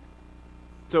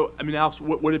 So, I mean, Alex,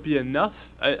 would it be enough,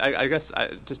 I guess,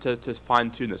 just to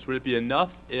fine-tune this, would it be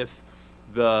enough if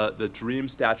the DREAM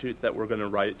statute that we're going to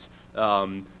write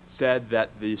said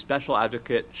that the special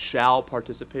advocate shall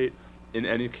participate in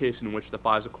any case in which the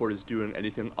FISA court is doing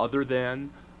anything other than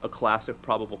a classic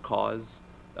probable cause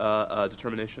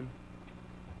determination?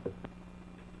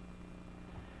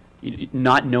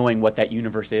 Not knowing what that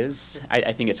universe is,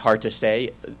 I think it's hard to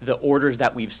say. The orders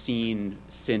that we've seen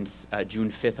since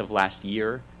June 5th of last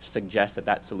year suggest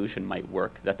that solution might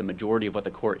work, that the majority of what the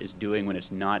court is doing when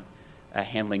it's not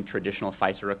handling traditional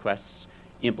FISA requests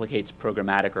implicates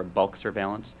programmatic or bulk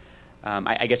surveillance.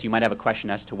 I guess you might have a question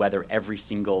as to whether every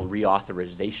single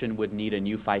reauthorization would need a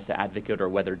new FISA advocate or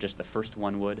whether just the first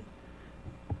one would.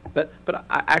 But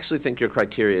I actually think your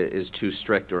criteria is too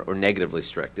strict or negatively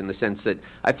strict, in the sense that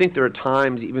I think there are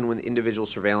times, even with individual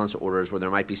surveillance orders, where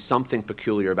there might be something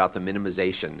peculiar about the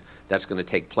minimization that's going to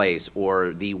take place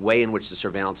or the way in which the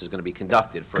surveillance is going to be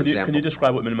conducted. For example, can you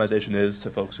describe what minimization is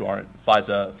to folks who aren't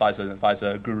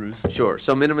FISA gurus? Sure.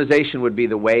 So minimization would be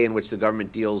the way in which the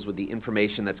government deals with the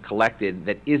information that's collected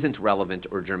that isn't relevant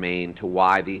or germane to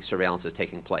why the surveillance is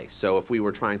taking place. So if we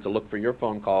were trying to look for your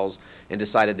phone calls and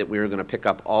decided that we were going to pick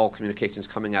up all communications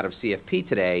coming out of CFP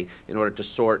today in order to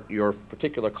sort your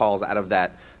particular calls out of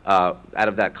that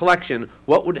collection,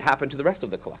 what would happen to the rest of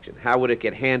the collection? How would it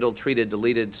get handled, treated,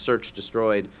 deleted, searched,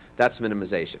 destroyed? That's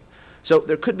minimization. So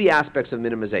there could be aspects of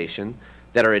minimization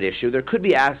that are at issue. There could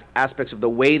be aspects of the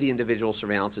way the individual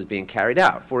surveillance is being carried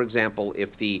out. For example, if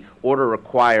the order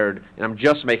required, and I'm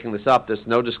just making this up, there's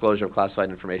no disclosure of classified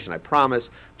information, I promise,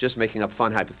 just making up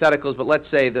fun hypotheticals, but let's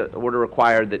say the order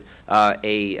required that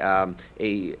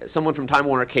someone from Time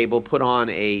Warner Cable put on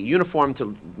a uniform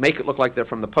to make it look like they're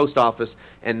from the post office,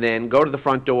 and then go to the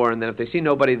front door, and then if they see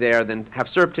nobody there, then have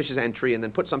surreptitious entry, and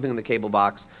then put something in the cable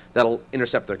box that'll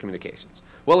intercept their communications.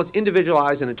 Well, it's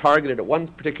individualized and targeted at one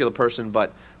particular person,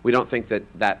 but we don't think that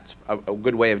that's a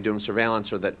good way of doing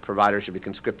surveillance, or that providers should be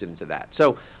conscripted into that.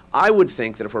 So I would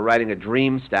think that if we're writing a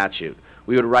dream statute,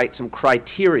 we would write some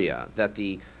criteria that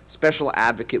the special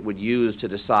advocate would use to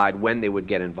decide when they would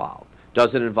get involved.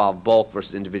 Does it involve bulk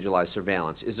versus individualized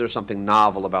surveillance? Is there something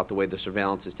novel about the way the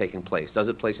surveillance is taking place? Does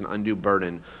it place an undue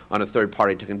burden on a third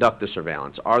party to conduct the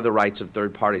surveillance? Are the rights of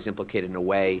third parties implicated in a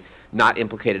way not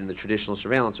implicated in the traditional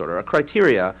surveillance order? A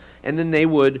criteria, and then they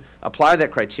would apply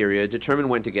that criteria, determine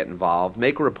when to get involved,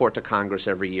 make a report to Congress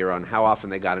every year on how often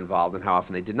they got involved and how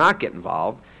often they did not get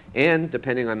involved, and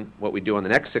depending on what we do on the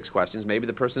next 6 questions, maybe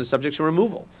the person is subject to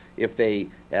removal if they,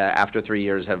 after 3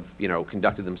 years, have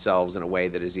conducted themselves in a way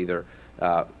that is either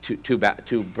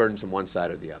too burdensome one side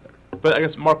or the other. But I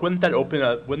guess, Mark, wouldn't that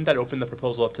open the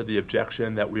proposal up to the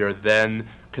objection that we are then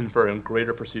conferring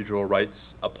greater procedural rights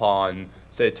upon,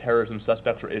 say, terrorism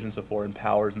suspects or agents of foreign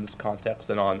powers in this context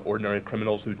than on ordinary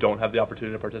criminals who don't have the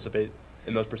opportunity to participate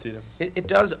in those proceedings? It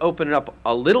does open it up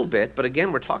a little bit, but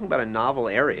again, we're talking about a novel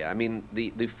area. I mean,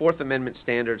 the Fourth Amendment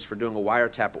standards for doing a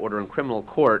wiretap order in criminal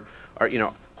court are,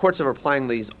 courts are applying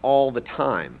these all the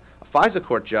time. FISA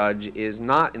court judge is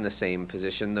not in the same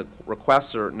position. The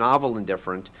requests are novel and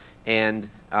different, and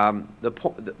an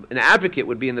advocate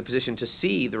would be in the position to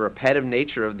see the repetitive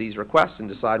nature of these requests and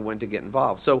decide when to get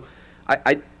involved. So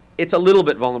it's a little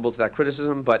bit vulnerable to that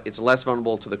criticism, but it's less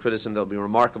vulnerable to the criticism that will be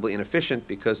remarkably inefficient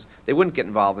because they wouldn't get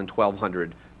involved in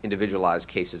 1,200 individualized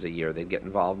cases a year. They'd get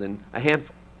involved in a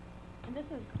handful. And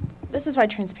this is why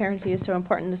transparency is so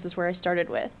important. This is where I started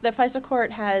with. The FISA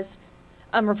court has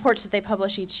reports that they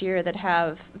publish each year that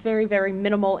have very, very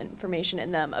minimal information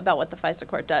in them about what the FISA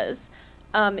court does.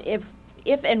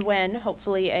 If and when,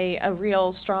 hopefully, a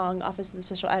real strong Office of the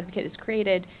Special Advocate is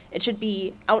created, it should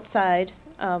be outside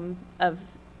of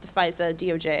the FISA,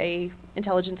 DOJ,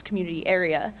 intelligence community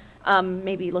area.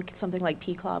 Maybe look at something like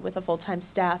PCLOB with a full-time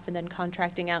staff and then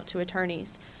contracting out to attorneys.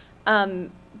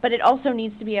 But it also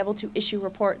needs to be able to issue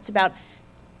reports about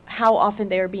how often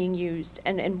they are being used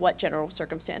and in what general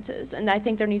circumstances. And I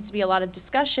think there needs to be a lot of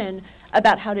discussion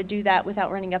about how to do that without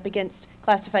running up against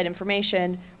classified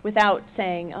information, without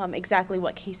saying exactly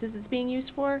what cases it's being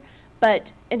used for, but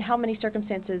in how many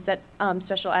circumstances that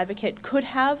special advocate could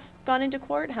have gone into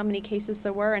court, how many cases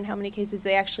there were, and how many cases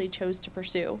they actually chose to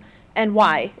pursue, and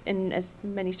why in as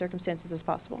many circumstances as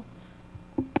possible.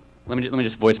 Let me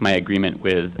just voice my agreement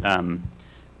with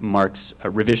Mark's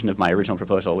revision of my original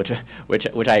proposal,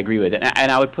 which I agree with,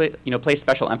 and I would place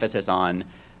special emphasis on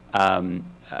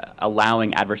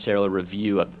allowing adversarial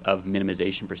review of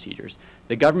minimization procedures.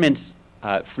 The government's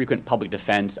frequent public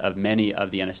defense of many of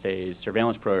the NSA's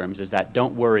surveillance programs is that,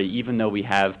 don't worry, even though we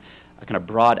have a kind of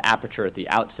broad aperture at the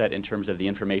outset in terms of the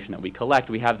information that we collect,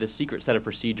 we have this secret set of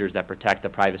procedures that protect the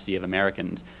privacy of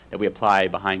Americans that we apply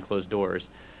behind closed doors.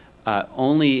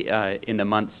 Only in the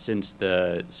months since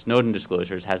the Snowden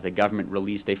disclosures has the government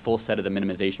released a full set of the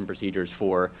minimization procedures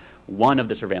for one of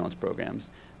the surveillance programs.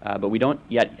 But we don't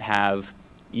yet have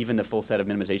even the full set of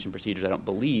minimization procedures, I don't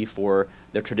believe, for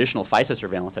the traditional FISA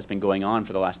surveillance that's been going on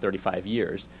for the last 35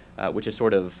 years, which is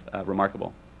sort of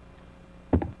remarkable.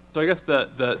 So I guess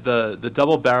the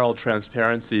double-barrel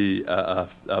transparency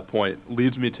point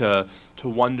leads me to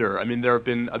wonder. I mean, there have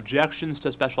been objections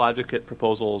to special advocate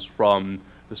proposals from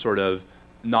the sort of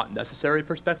not necessary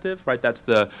perspective, right? That's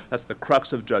the crux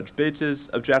of Judge Bates's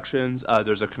objections.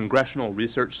 There's a Congressional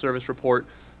Research Service report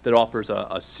that offers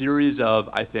a series of,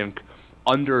 I think,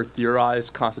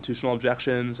 under-theorized constitutional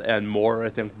objections and more,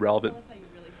 I think, relevant. Well, that's how you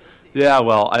really feel. Yeah,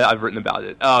 well, I've written about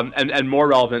it. And more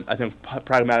relevant, I think,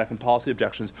 pragmatic and policy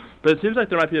objections. But it seems like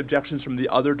there might be objections from the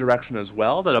other direction as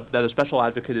well, that a special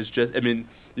advocate is just, I mean,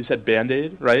 you said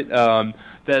Band-Aid, right? That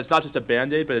it's not just a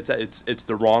Band-Aid, but it's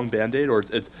the wrong Band-Aid, or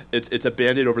it's a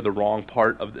Band-Aid over the wrong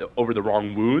part of over the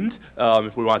wrong wound,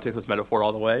 if we want to take this metaphor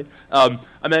all the way. I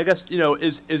mean, I guess,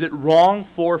 is it wrong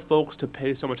for folks to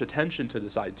pay so much attention to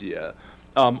this idea?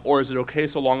 Or is it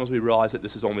okay so long as we realize that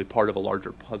this is only part of a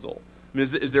larger puzzle? I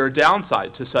mean, is there a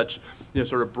downside to such,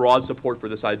 sort of broad support for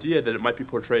this idea that it might be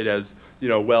portrayed as,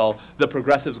 well, the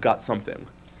progressives got something?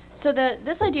 So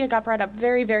this idea got brought up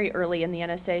very, very early in the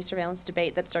NSA surveillance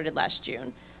debate that started last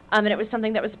June. And it was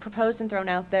something that was proposed and thrown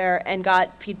out there and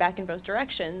got feedback in both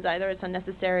directions. Either it's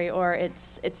unnecessary or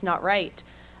it's not right.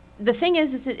 The thing is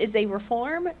it is a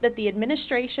reform that the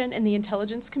administration and the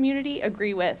intelligence community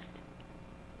agree with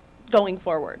going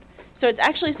forward. So it's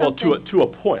actually something... Well, to a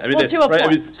point. I mean, to a point. I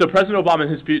mean, so President Obama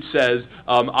in his speech says,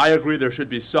 I agree there should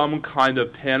be some kind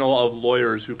of panel of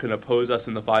lawyers who can oppose us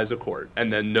in the FISA court,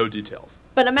 and then no details.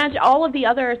 But imagine all of the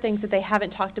other things that they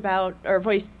haven't talked about or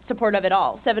voiced support of at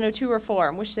all. 702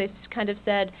 reform, which they kind of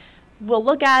said, we'll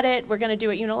look at it, we're going to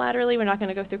do it unilaterally, we're not going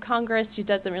to go through Congress, it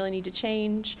doesn't really need to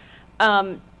change.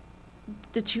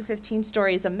 The 215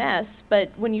 story is a mess,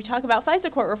 but when you talk about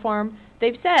FISA court reform,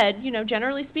 they've said,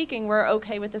 generally speaking, we're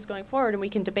okay with this going forward and we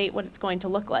can debate what it's going to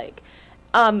look like.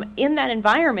 In that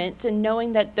environment and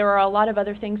knowing that there are a lot of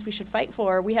other things we should fight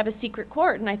for, we have a secret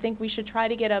court, and I think we should try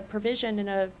to get a provision in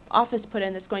an office put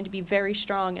in that's going to be very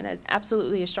strong and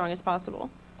absolutely as strong as possible.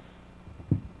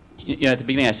 At the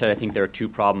beginning I said I think there are two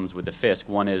problems with the FISC.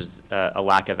 One is a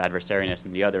lack of adversariness,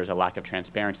 and the other is a lack of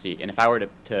transparency. And if I were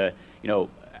to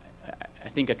I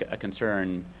think a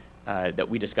concern that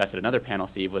we discussed at another panel,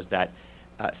 Steve, was that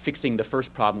fixing the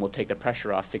first problem will take the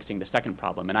pressure off fixing the second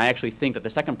problem. And I actually think that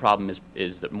the second problem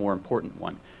is the more important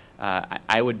one.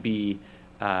 I would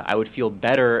feel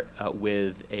better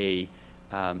with a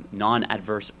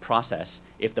non-adverse process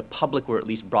if the public were at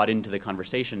least brought into the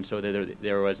conversation so that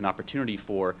there was an opportunity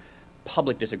for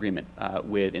public disagreement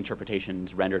with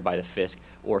interpretations rendered by the FISC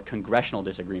or congressional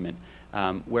disagreement,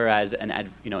 whereas an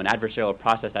adversarial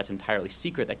process that's entirely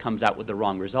secret that comes out with the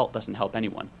wrong result doesn't help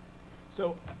anyone.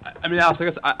 So, I mean, Alex, I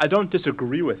guess I don't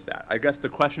disagree with that. I guess the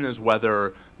question is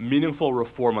whether meaningful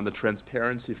reform on the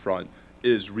transparency front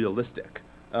is realistic,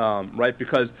 right?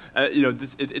 Because,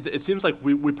 it seems like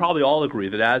we probably all agree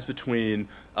that as between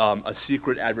a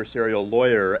secret adversarial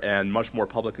lawyer and much more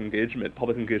public engagement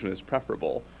is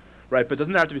preferable, right? But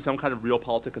doesn't there have to be some kind of real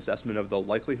politic assessment of the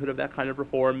likelihood of that kind of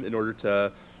reform in order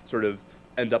to sort of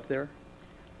end up there?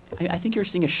 I think you're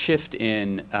seeing a shift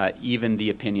in even the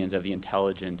opinions of the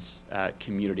intelligence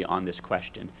community on this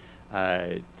question.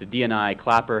 The DNI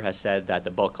Clapper has said that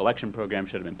the bulk collection program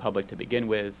should have been public to begin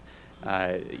with.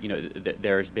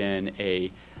 There's been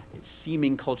a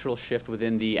seeming cultural shift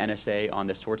within the NSA on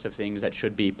the sorts of things that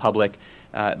should be public,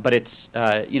 but it's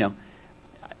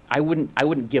I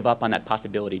wouldn't give up on that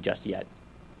possibility just yet.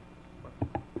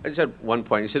 I just had one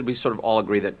point. You said we sort of all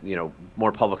agree that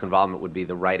more public involvement would be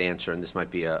the right answer, and this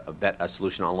might be a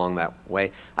solution along that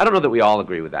way. I don't know that we all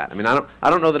agree with that. I mean, I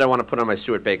don't know that I want to put on my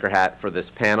Stuart Baker hat for this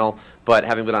panel, but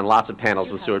having been on lots of panels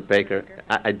with Stuart Baker,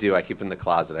 I do. I keep it in the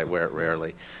closet. I wear it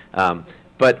rarely.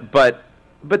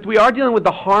 But we are dealing with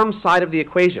the harm side of the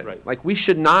equation. Right. Like, we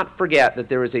should not forget that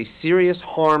there is a serious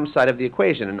harm side of the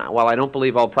equation. And while I don't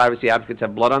believe all privacy advocates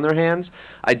have blood on their hands,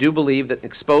 I do believe that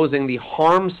exposing the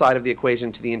harm side of the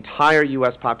equation to the entire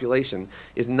U.S. population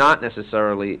is not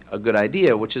necessarily a good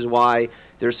idea, which is why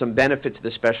there's some benefit to the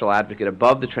special advocate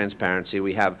above the transparency.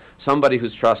 We have somebody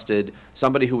who's trusted,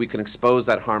 somebody who we can expose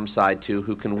that harm side to,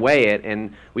 who can weigh it,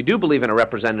 and we do believe in a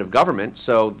representative government,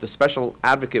 so the special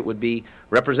advocate would be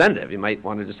representative. You might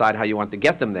want to decide how you want to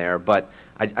get them there, but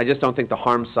I just don't think the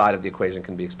harm side of the equation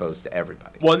can be exposed to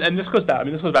everybody. Well, and this goes back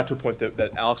to a point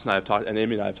that Alex and I have talked, and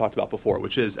Amy and I have talked about before,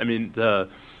 which is, I mean,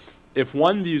 if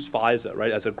one views FISA,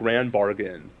 right, as a grand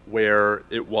bargain where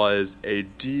it was a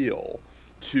deal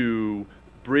to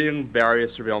bring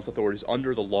various surveillance authorities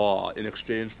under the law in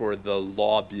exchange for the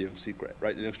law being secret,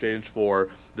 right? In exchange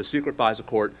for the secret FISA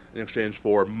court, in exchange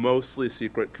for mostly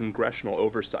secret congressional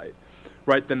oversight,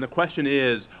 right? Then the question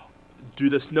is, do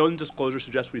the Snowden disclosures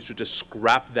suggest we should just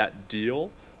scrap that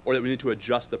deal, or that we need to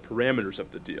adjust the parameters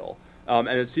of the deal? And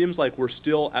it seems like we're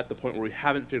still at the point where we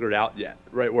haven't figured out yet,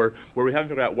 right? Where we haven't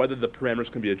figured out whether the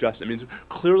parameters can be adjusted. I mean,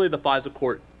 clearly the FISA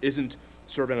court isn't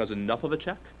serving as enough of a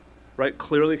check. Right,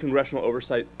 clearly congressional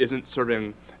oversight isn't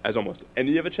serving as almost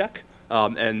any of a check.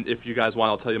 And if you guys want,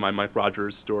 I'll tell you my Mike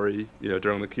Rogers story,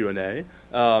 during the Q&A.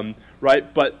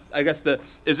 Right, but I guess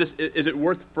is it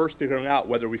worth first figuring out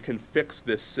whether we can fix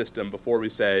this system before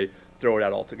we say throw it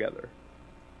out altogether?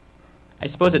 I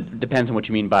suppose it depends on what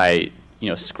you mean by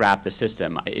scrap the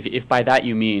system. If by that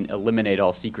you mean eliminate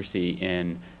all secrecy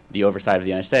in the oversight of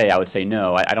the NSA, I would say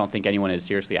no. I don't think anyone is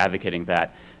seriously advocating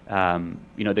that.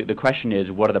 The question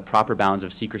is, what are the proper bounds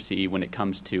of secrecy when it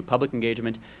comes to public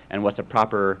engagement, and what's a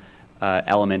proper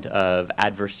element of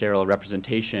adversarial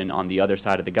representation on the other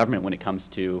side of the government when it comes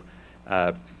to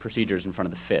procedures in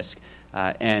front of the FISC?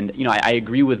 I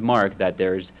agree with Mark that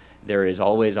there is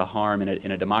always a harm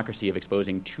in a democracy of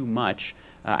exposing too much.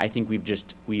 I think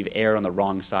we've erred on the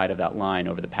wrong side of that line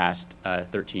over the past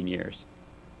 13 years.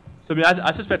 So, I mean,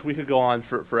 I suspect we could go on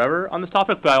forever on this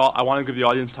topic, but I want to give the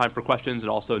audience time for questions and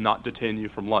also not detain you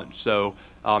from lunch. So,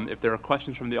 if there are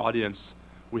questions from the audience,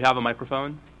 we have a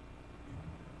microphone.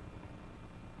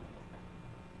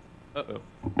 Uh-oh.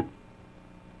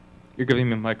 You're giving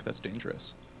me a mic, that's dangerous.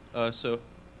 So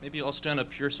maybe I'll stand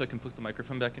up here so I can put the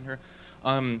microphone back in here.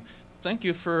 Thank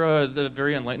you for the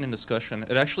very enlightening discussion.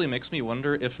 It actually makes me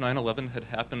wonder if 9/11 had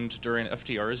happened during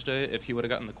FDR's day, if he would have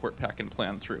gotten the court pack and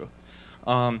plan through.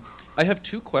 I have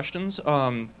two questions.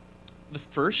 The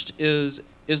first is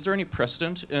there any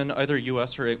precedent in either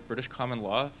U.S. or British common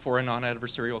law for a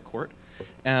non-adversarial court?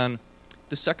 And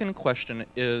the second question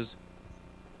is,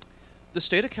 the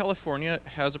state of California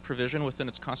has a provision within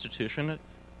its constitution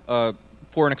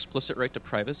for an explicit right to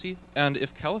privacy, and if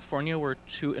California were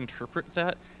to interpret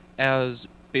that as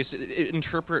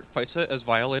interpret FISA as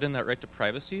violating that right to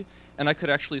privacy, and I could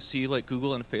actually see like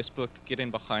Google and Facebook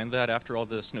getting behind that after all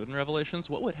the Snowden revelations,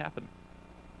 what would happen?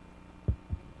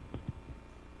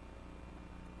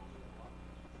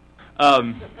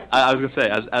 I was going to say,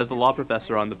 as the law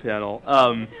professor on the panel,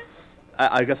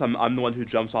 I guess I'm the one who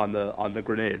jumps on the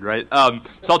grenade, right?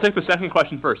 So I'll take the second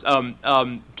question first.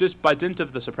 Just by dint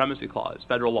of the supremacy clause,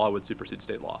 federal law would supersede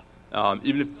state law,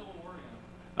 even if.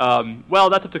 Well,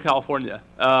 that's up to California.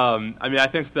 I mean, I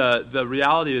think the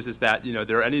reality is that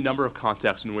there are any number of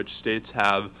contexts in which states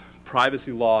have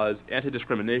privacy laws,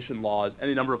 anti-discrimination laws,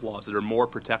 any number of laws that are more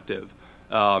protective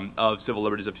of civil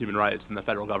liberties of human rights than the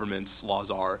federal government's laws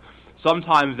are.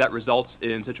 Sometimes that results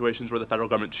in situations where the federal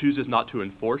government chooses not to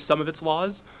enforce some of its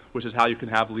laws, which is how you can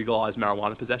have legalized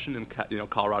marijuana possession in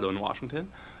Colorado and Washington.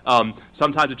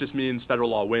 Sometimes it just means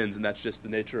federal law wins, and that's just the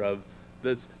nature of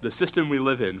the system we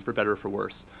live in, for better or for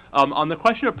worse. On the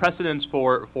question of precedents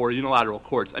for unilateral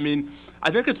courts, I mean,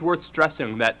 I think it's worth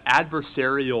stressing that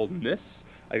adversarialness,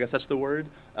 I guess that's the word,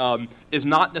 is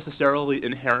not necessarily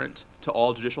inherent to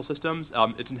all judicial systems.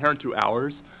 It's inherent to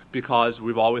ours because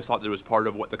we've always thought that it was part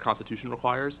of what the Constitution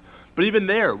requires. But even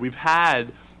there, we've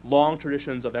had long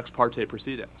traditions of ex parte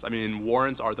proceedings. I mean,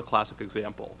 warrants are the classic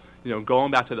example.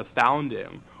 Going back to the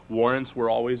founding, warrants were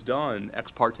always done ex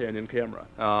parte and in camera.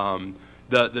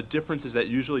 The difference is that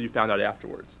usually you found out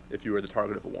afterwards if you were the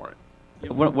target of a warrant.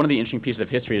 One of the interesting pieces of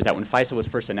history is that when FISA was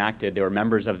first enacted, there were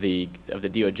members of the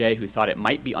DOJ who thought it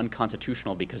might be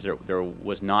unconstitutional because there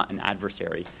was not an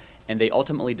adversary. And they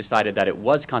ultimately decided that it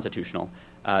was constitutional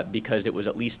because it was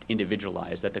at least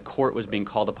individualized, that the court was being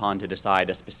called upon to decide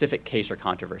a specific case or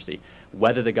controversy,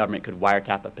 whether the government could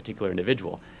wiretap a particular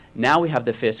individual. Now we have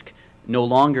the FISC no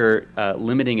longer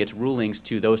limiting its rulings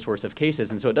to those sorts of cases,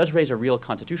 and so it does raise a real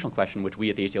constitutional question, which we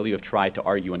at the ACLU have tried to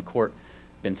argue in court,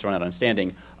 been thrown out on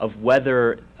standing, of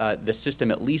whether the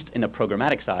system, at least in the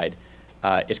programmatic side,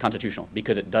 is constitutional,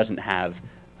 because it doesn't have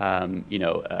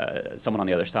someone on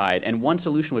the other side. And one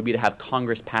solution would be to have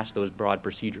Congress pass those broad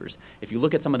procedures. If you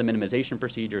look at some of the minimization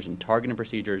procedures and targeting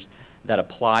procedures that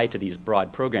apply to these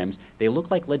broad programs, they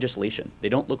look like legislation. They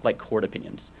don't look like court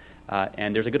opinions.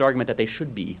 And there's a good argument that they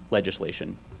should be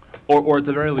legislation. Or at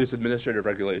the very least, administrative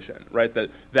regulation, right? That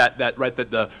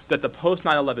the post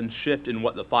 9/11 shift in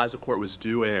what the FISA court was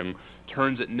doing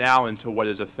turns it now into what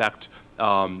is in effect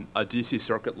a D.C.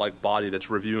 Circuit-like body that's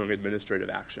reviewing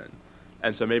administrative action.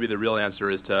 And so maybe the real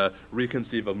answer is to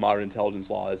reconceive of modern intelligence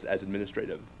law as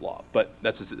administrative law, but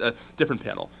that's a different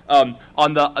panel.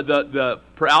 On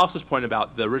per Alex's point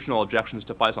about the original objections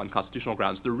to FISA on constitutional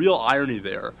grounds, the real irony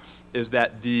there is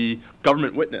that the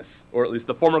government witness, or at least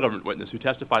the former government witness who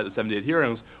testified at the 78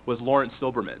 hearings, was Lawrence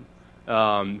Silberman,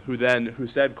 who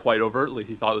said quite overtly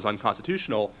he thought it was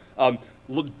unconstitutional.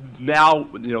 Now,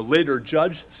 later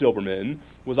Judge Silberman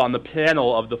was on the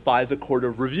panel of the FISA Court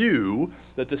of Review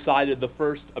that decided the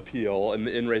first appeal in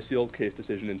the In re Sealed case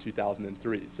decision in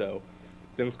 2003. So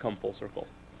things come full circle.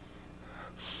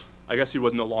 I guess he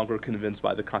was no longer convinced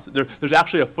by the Constitution. There's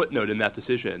actually a footnote in that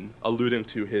decision alluding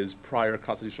to his prior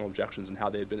constitutional objections and how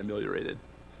they had been ameliorated.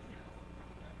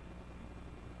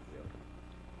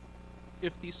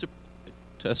 If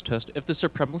the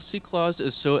supremacy clause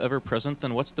is so ever present,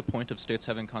 then what's the point of states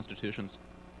having constitutions?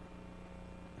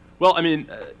 Well, I mean,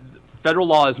 federal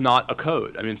law is not a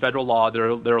code. I mean, federal law,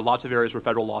 there are lots of areas where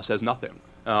federal law says nothing.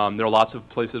 There are lots of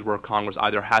places where Congress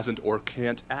either hasn't or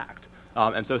can't act.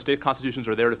 And so state constitutions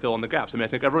are there to fill in the gaps. I mean,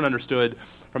 I think everyone understood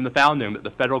from the founding that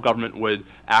the federal government would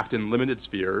act in limited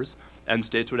spheres and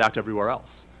states would act everywhere else.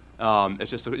 It's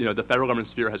just, the federal government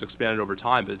sphere has expanded over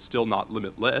time, but it's still not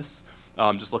limitless.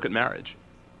 Just look at marriage.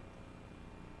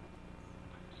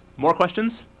 More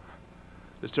questions?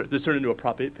 This turned into a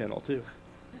Prop 8 panel, too.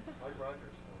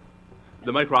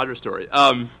 The Mike Rogers story.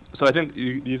 So I think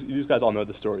you guys all know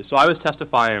the story. So I was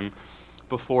testifying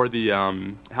before the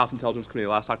House Intelligence Committee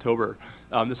last October.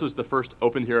 This was the first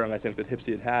open hearing I think that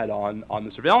HIPSI had on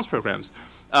the surveillance programs.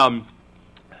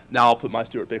 Now I'll put my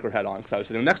Stuart Baker hat on because I was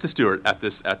sitting next to Stuart at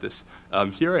this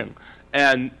hearing.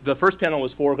 And the first panel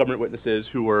was 4 government witnesses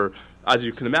who were, as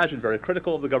you can imagine, very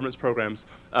critical of the government's programs.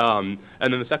 And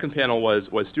then the second panel was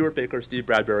Stuart Baker, Steve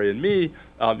Bradbury, and me.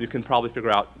 You can probably figure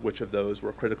out which of those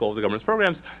were critical of the government's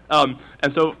programs.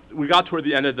 And so we got toward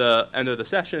the end of the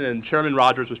session, and Chairman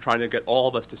Rogers was trying to get all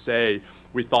of us to say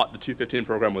we thought the 215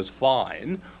 program was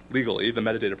fine, legally, the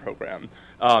metadata program.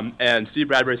 And Steve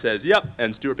Bradbury says, yep,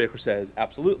 and Stuart Baker says,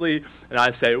 absolutely. And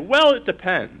I say, well, it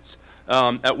depends.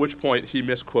 At which point he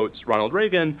misquotes Ronald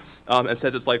Reagan and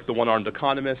says it's like the one-armed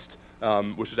economist,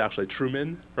 which is actually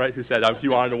Truman, right, who said he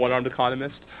wanted a one-armed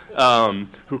economist,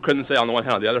 who couldn't say on the one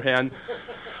hand, on the other hand.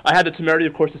 I had the temerity,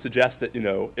 of course, to suggest that,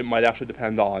 it might actually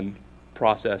depend on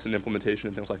process and implementation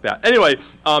and things like that. Anyway,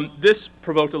 this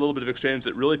provoked a little bit of exchange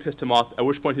that really pissed him off, at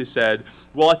which point he said,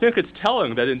 well, I think it's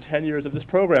telling that in 10 years of this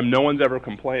program, no one's ever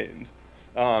complained.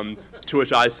 To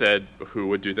which I said, who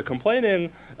would do the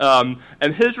complaining?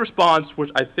 And his response, which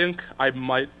I think I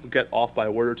might get off by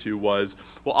a word or two, was,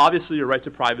 well, obviously your right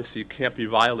to privacy can't be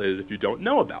violated if you don't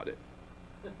know about it.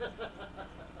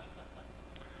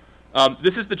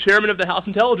 This is the chairman of the House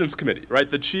Intelligence Committee, right?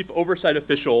 The chief oversight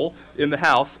official in the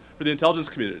House for the intelligence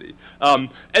community.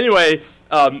 Anyway,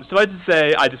 suffice to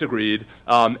say, I disagreed.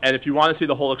 And if you want to see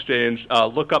the whole exchange,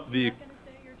 look up the...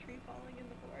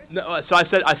 No, so I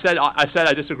said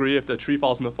I disagree. If the tree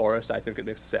falls in the forest, I think it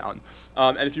makes a sound.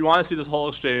 And if you want to see this whole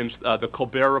exchange, the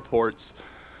Colbert Report's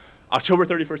October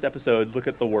 31st episode, look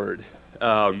at the word.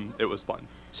 It was fun.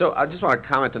 So I just want to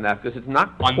comment on that because it's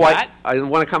not on quite. That? I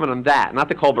want to comment on that, not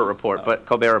the Colbert Report, but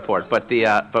Colbert Report, but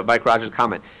Mike Rogers'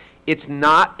 comment. It's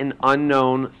not an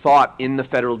unknown thought in the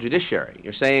federal judiciary.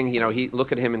 You're saying,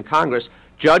 look at him in Congress.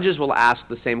 Judges will ask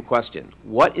the same question.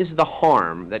 What is the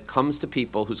harm that comes to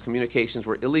people whose communications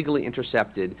were illegally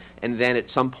intercepted and then at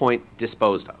some point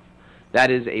disposed of? That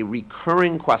is a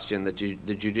recurring question that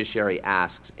the judiciary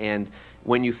asks. And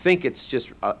when you think it's just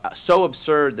so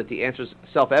absurd that the answer is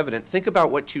self-evident, think about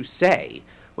what you say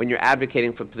when you're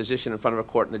advocating for a position in front of a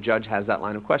court and the judge has that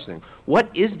line of questioning.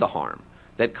 What is the harm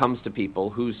that comes to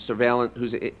people whose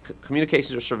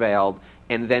communications are surveilled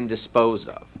and then disposed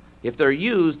of? If they're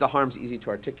used, the harm's easy to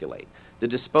articulate. The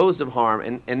disposed of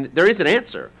harm, and there is an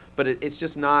answer, but it's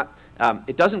just not,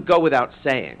 it doesn't go without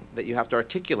saying that you have to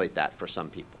articulate that for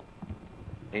some people.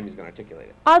 Amy's going to articulate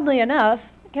it. Oddly enough,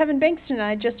 Kevin Bankston and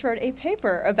I just wrote a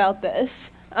paper about this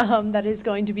that is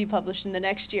going to be published in the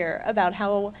next year about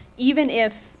how even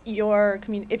if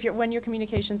when your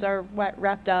communications are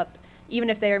wrapped up,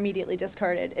 even if they are immediately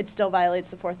discarded, it still violates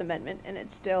the Fourth Amendment and it's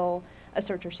still a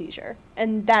search or seizure.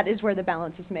 And that is where the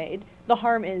balance is made. The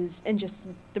harm is in just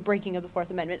the breaking of the Fourth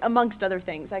Amendment, amongst other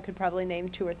things. I could probably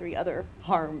name 2 or 3 other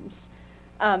harms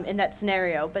in that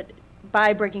scenario, but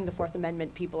by breaking the Fourth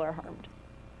Amendment, people are harmed.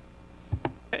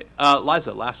 Okay.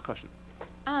 Liza, last question.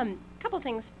 Couple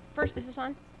things. First, this is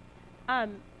on.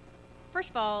 First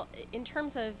of all, in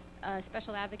terms of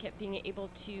special advocate being able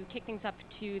to kick things up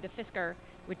to the FISCR,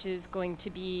 which is going to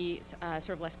be sort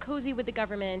of less cozy with the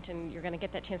government, and you're going to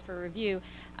get that chance for review.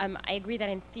 I agree that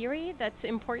in theory that's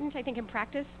important. I think in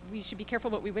practice we should be careful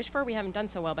what we wish for. We haven't done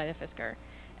so well by the FISCR,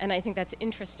 and I think that's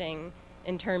interesting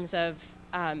in terms of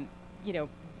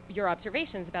your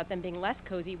observations about them being less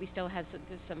cozy. We still have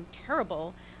some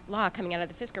terrible law coming out of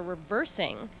the FISCR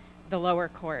reversing the lower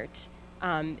court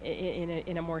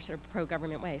in a more sort of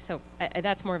pro-government way. So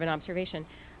that's more of an observation.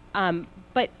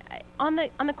 But on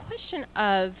the question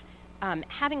of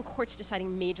having courts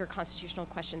deciding major constitutional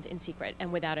questions in secret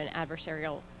and without an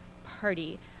adversarial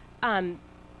party, I'm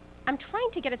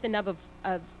trying to get at the nub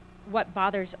of what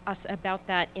bothers us about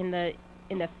that in the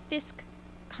FISC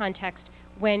context,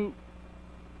 when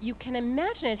you can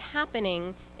imagine it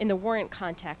happening in the warrant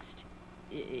context,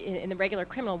 in the regular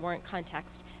criminal warrant context,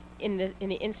 in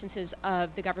the instances of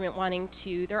the government wanting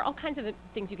to, there are all kinds of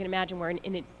things you can imagine where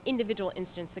in an individual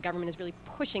instance the government is really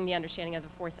pushing the understanding of the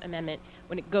Fourth Amendment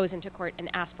when it goes into court and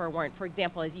asks for a warrant. For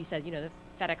example, as you said, the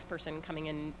FedEx person coming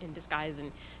in disguise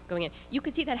and going in. You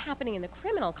could see that happening in the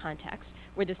criminal context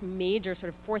where this major sort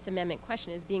of Fourth Amendment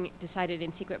question is being decided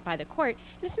in secret by the court.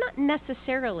 And it's not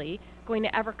necessarily going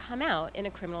to ever come out in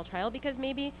a criminal trial because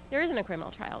maybe there isn't a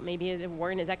criminal trial. Maybe the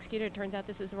warrant is executed, it turns out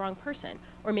this is the wrong person.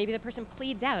 Or maybe the person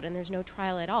pleads out and there's no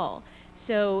trial at all.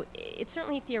 So it's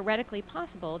certainly theoretically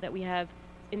possible that we have,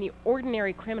 in the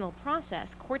ordinary criminal process,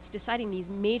 courts deciding these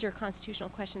major constitutional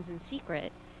questions in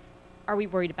secret. Are we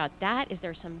worried about that? Is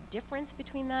there some difference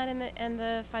between that and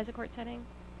the FISA court setting?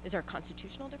 Is there a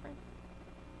constitutional difference?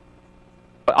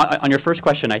 On your first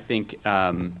question, I think,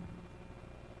 no,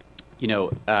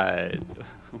 I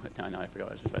forgot what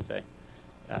I was just about to say.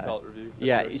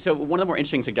 Yeah, so one of the more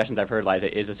interesting suggestions I've heard,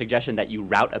 Liza, is a suggestion that you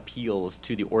route appeals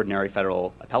to the ordinary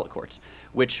federal appellate courts,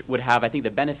 which would have, I think,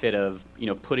 the benefit of,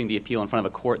 putting the appeal in front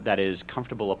of a court that is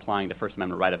comfortable applying the First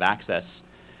Amendment right of access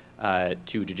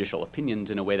to judicial opinions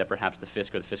in a way that perhaps the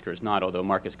FISC or the FISCR is not, although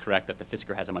Mark is correct that the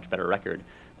FISCR has a much better record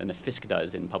than the FISC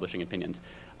does in publishing opinions.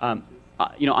 On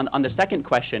the second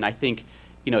question, I think,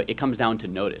 it comes down to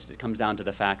notice. It comes down to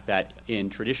the fact that in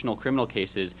traditional criminal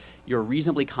cases, you're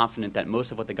reasonably confident that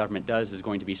most of what the government does is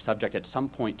going to be subject at some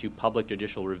point to public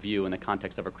judicial review in the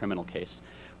context of a criminal case.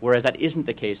 Whereas that isn't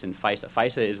the case in FISA.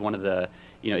 FISA is one of the,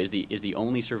 is the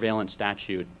only surveillance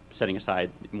statute, setting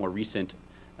aside more recent,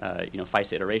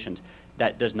 FISA iterations,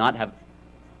 that does not have.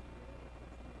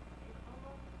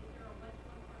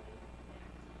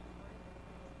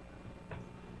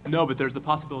 No, but there's the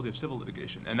possibility of civil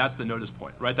litigation, and that's the notice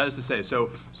point, right? That is to say, so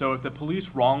if the police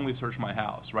wrongly search my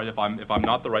house, right? If I'm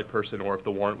not the right person, or if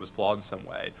the warrant was flawed in some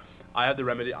way, I have the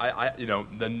remedy.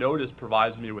 The notice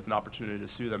provides me with an opportunity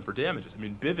to sue them for damages. I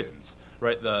mean, Bivens,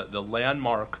 right? The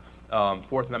landmark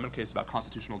Fourth Amendment case about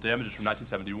constitutional damages from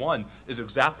 1971 is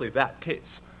exactly that case.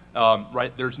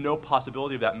 Right? There's no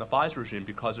possibility of that in the FISA regime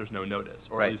because there's no notice,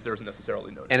 or at least there isn't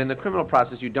necessarily notice. And in the criminal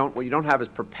process, what you don't have is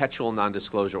perpetual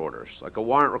non-disclosure orders. Like a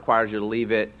warrant requires you to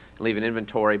leave it, leave an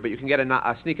inventory, but you can get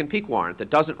a sneak and peek warrant that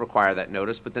doesn't require that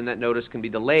notice, but then that notice can be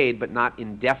delayed, but not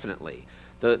indefinitely.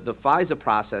 The FISA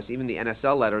process, even the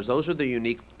NSL letters, those are the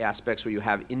unique aspects where you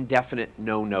have indefinite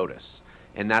no notice,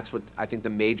 and that's what I think the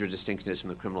major distinction is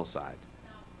from the criminal side.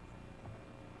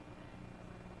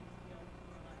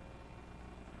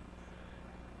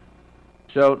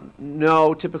 So,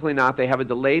 no, typically not. They have a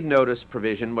delayed notice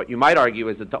provision. What you might argue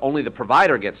is that only the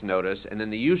provider gets notice and then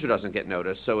the user doesn't get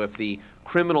notice. So if the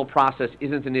criminal process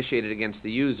isn't initiated against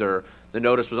the user, the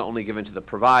notice was only given to the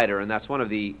provider, and that's one of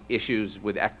the issues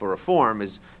with ECBA reform,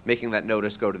 is making that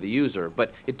notice go to the user.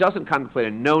 But it doesn't contemplate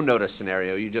a no-notice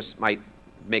scenario. You just might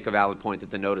make a valid point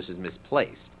that the notice is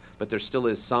misplaced. But there still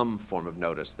is some form of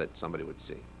notice that somebody would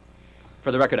see.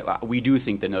 For the record, we do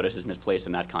think the notice is misplaced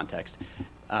in that context.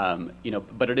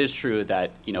 But it is true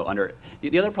that, under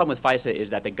the other problem with FISA is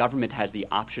that the government has the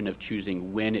option of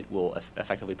choosing when it will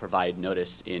effectively provide notice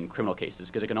in criminal cases,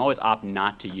 because it can always opt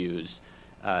not to use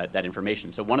that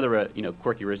information. So one of the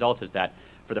quirky results is that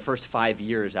for the first 5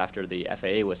 years after the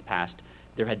FAA was passed,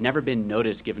 there had never been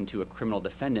notice given to a criminal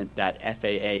defendant that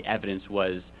FAA evidence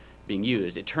was being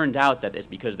used. It turned out that it's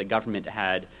because the government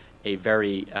had a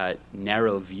very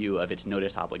narrow view of its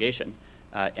notice obligation.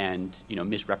 And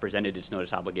misrepresented its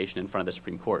notice obligation in front of the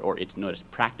Supreme Court, or its notice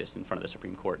practice in front of the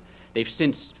Supreme Court. They've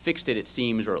since fixed it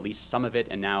seems, or at least some of it,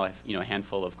 and now a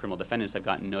handful of criminal defendants have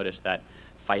gotten notice that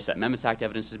FISA Amendments Act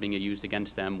evidence is being used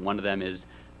against them. One of them is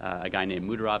a guy named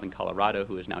Mudarov in Colorado,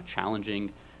 who is now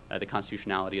challenging the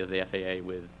constitutionality of the FAA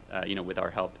with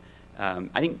our help.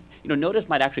 I think notice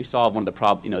might actually solve one of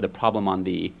the problem on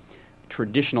the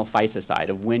traditional FISA side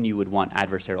of when you would want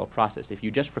adversarial process. If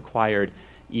you just required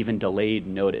even delayed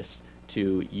notice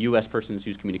to U.S. persons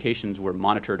whose communications were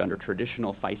monitored under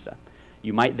traditional FISA,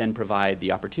 you might then provide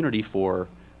the opportunity for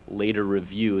later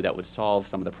review that would solve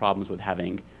some of the problems with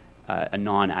having a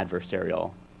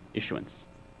non-adversarial issuance.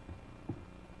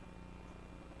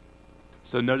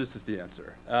 So notice is the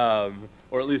answer,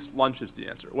 or at least lunch is the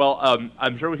answer. Well,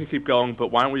 I'm sure we can keep going, but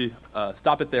why don't we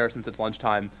stop it there since it's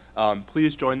lunchtime.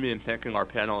 Please join me in thanking our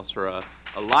panelists for a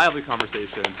lively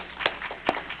conversation.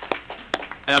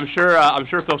 And I'm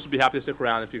sure folks will be happy to stick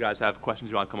around if you guys have questions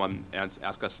you want to come on and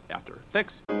ask us after.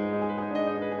 Thanks.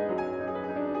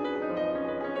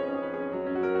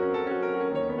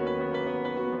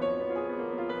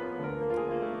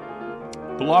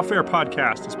 The Lawfare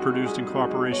podcast is produced in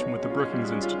cooperation with the Brookings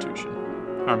Institution.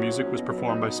 Our music was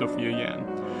performed by Sophia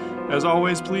Yan. As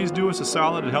always, please do us a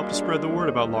solid and help to spread the word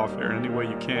about Lawfare in any way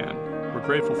you can. We're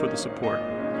grateful for the support.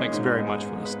 Thanks very much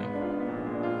for listening.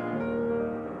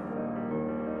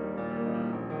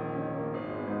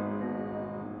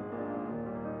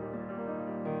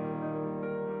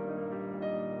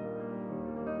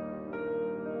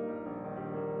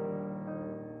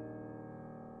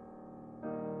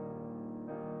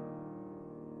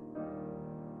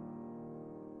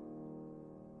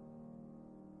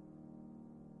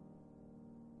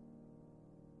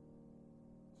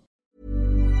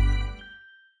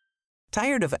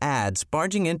 Tired of ads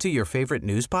barging into your favorite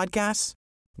news podcasts?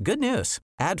 Good news.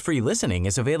 Ad-free listening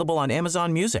is available on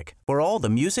Amazon Music for all the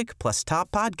music plus top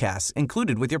podcasts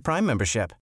included with your Prime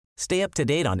membership. Stay up to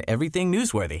date on everything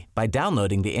newsworthy by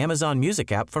downloading the Amazon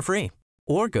Music app for free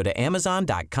or go to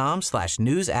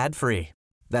amazon.com/news ad free.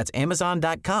 That's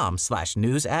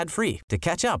amazon.com/news ad free to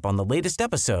catch up on the latest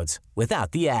episodes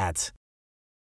without the ads.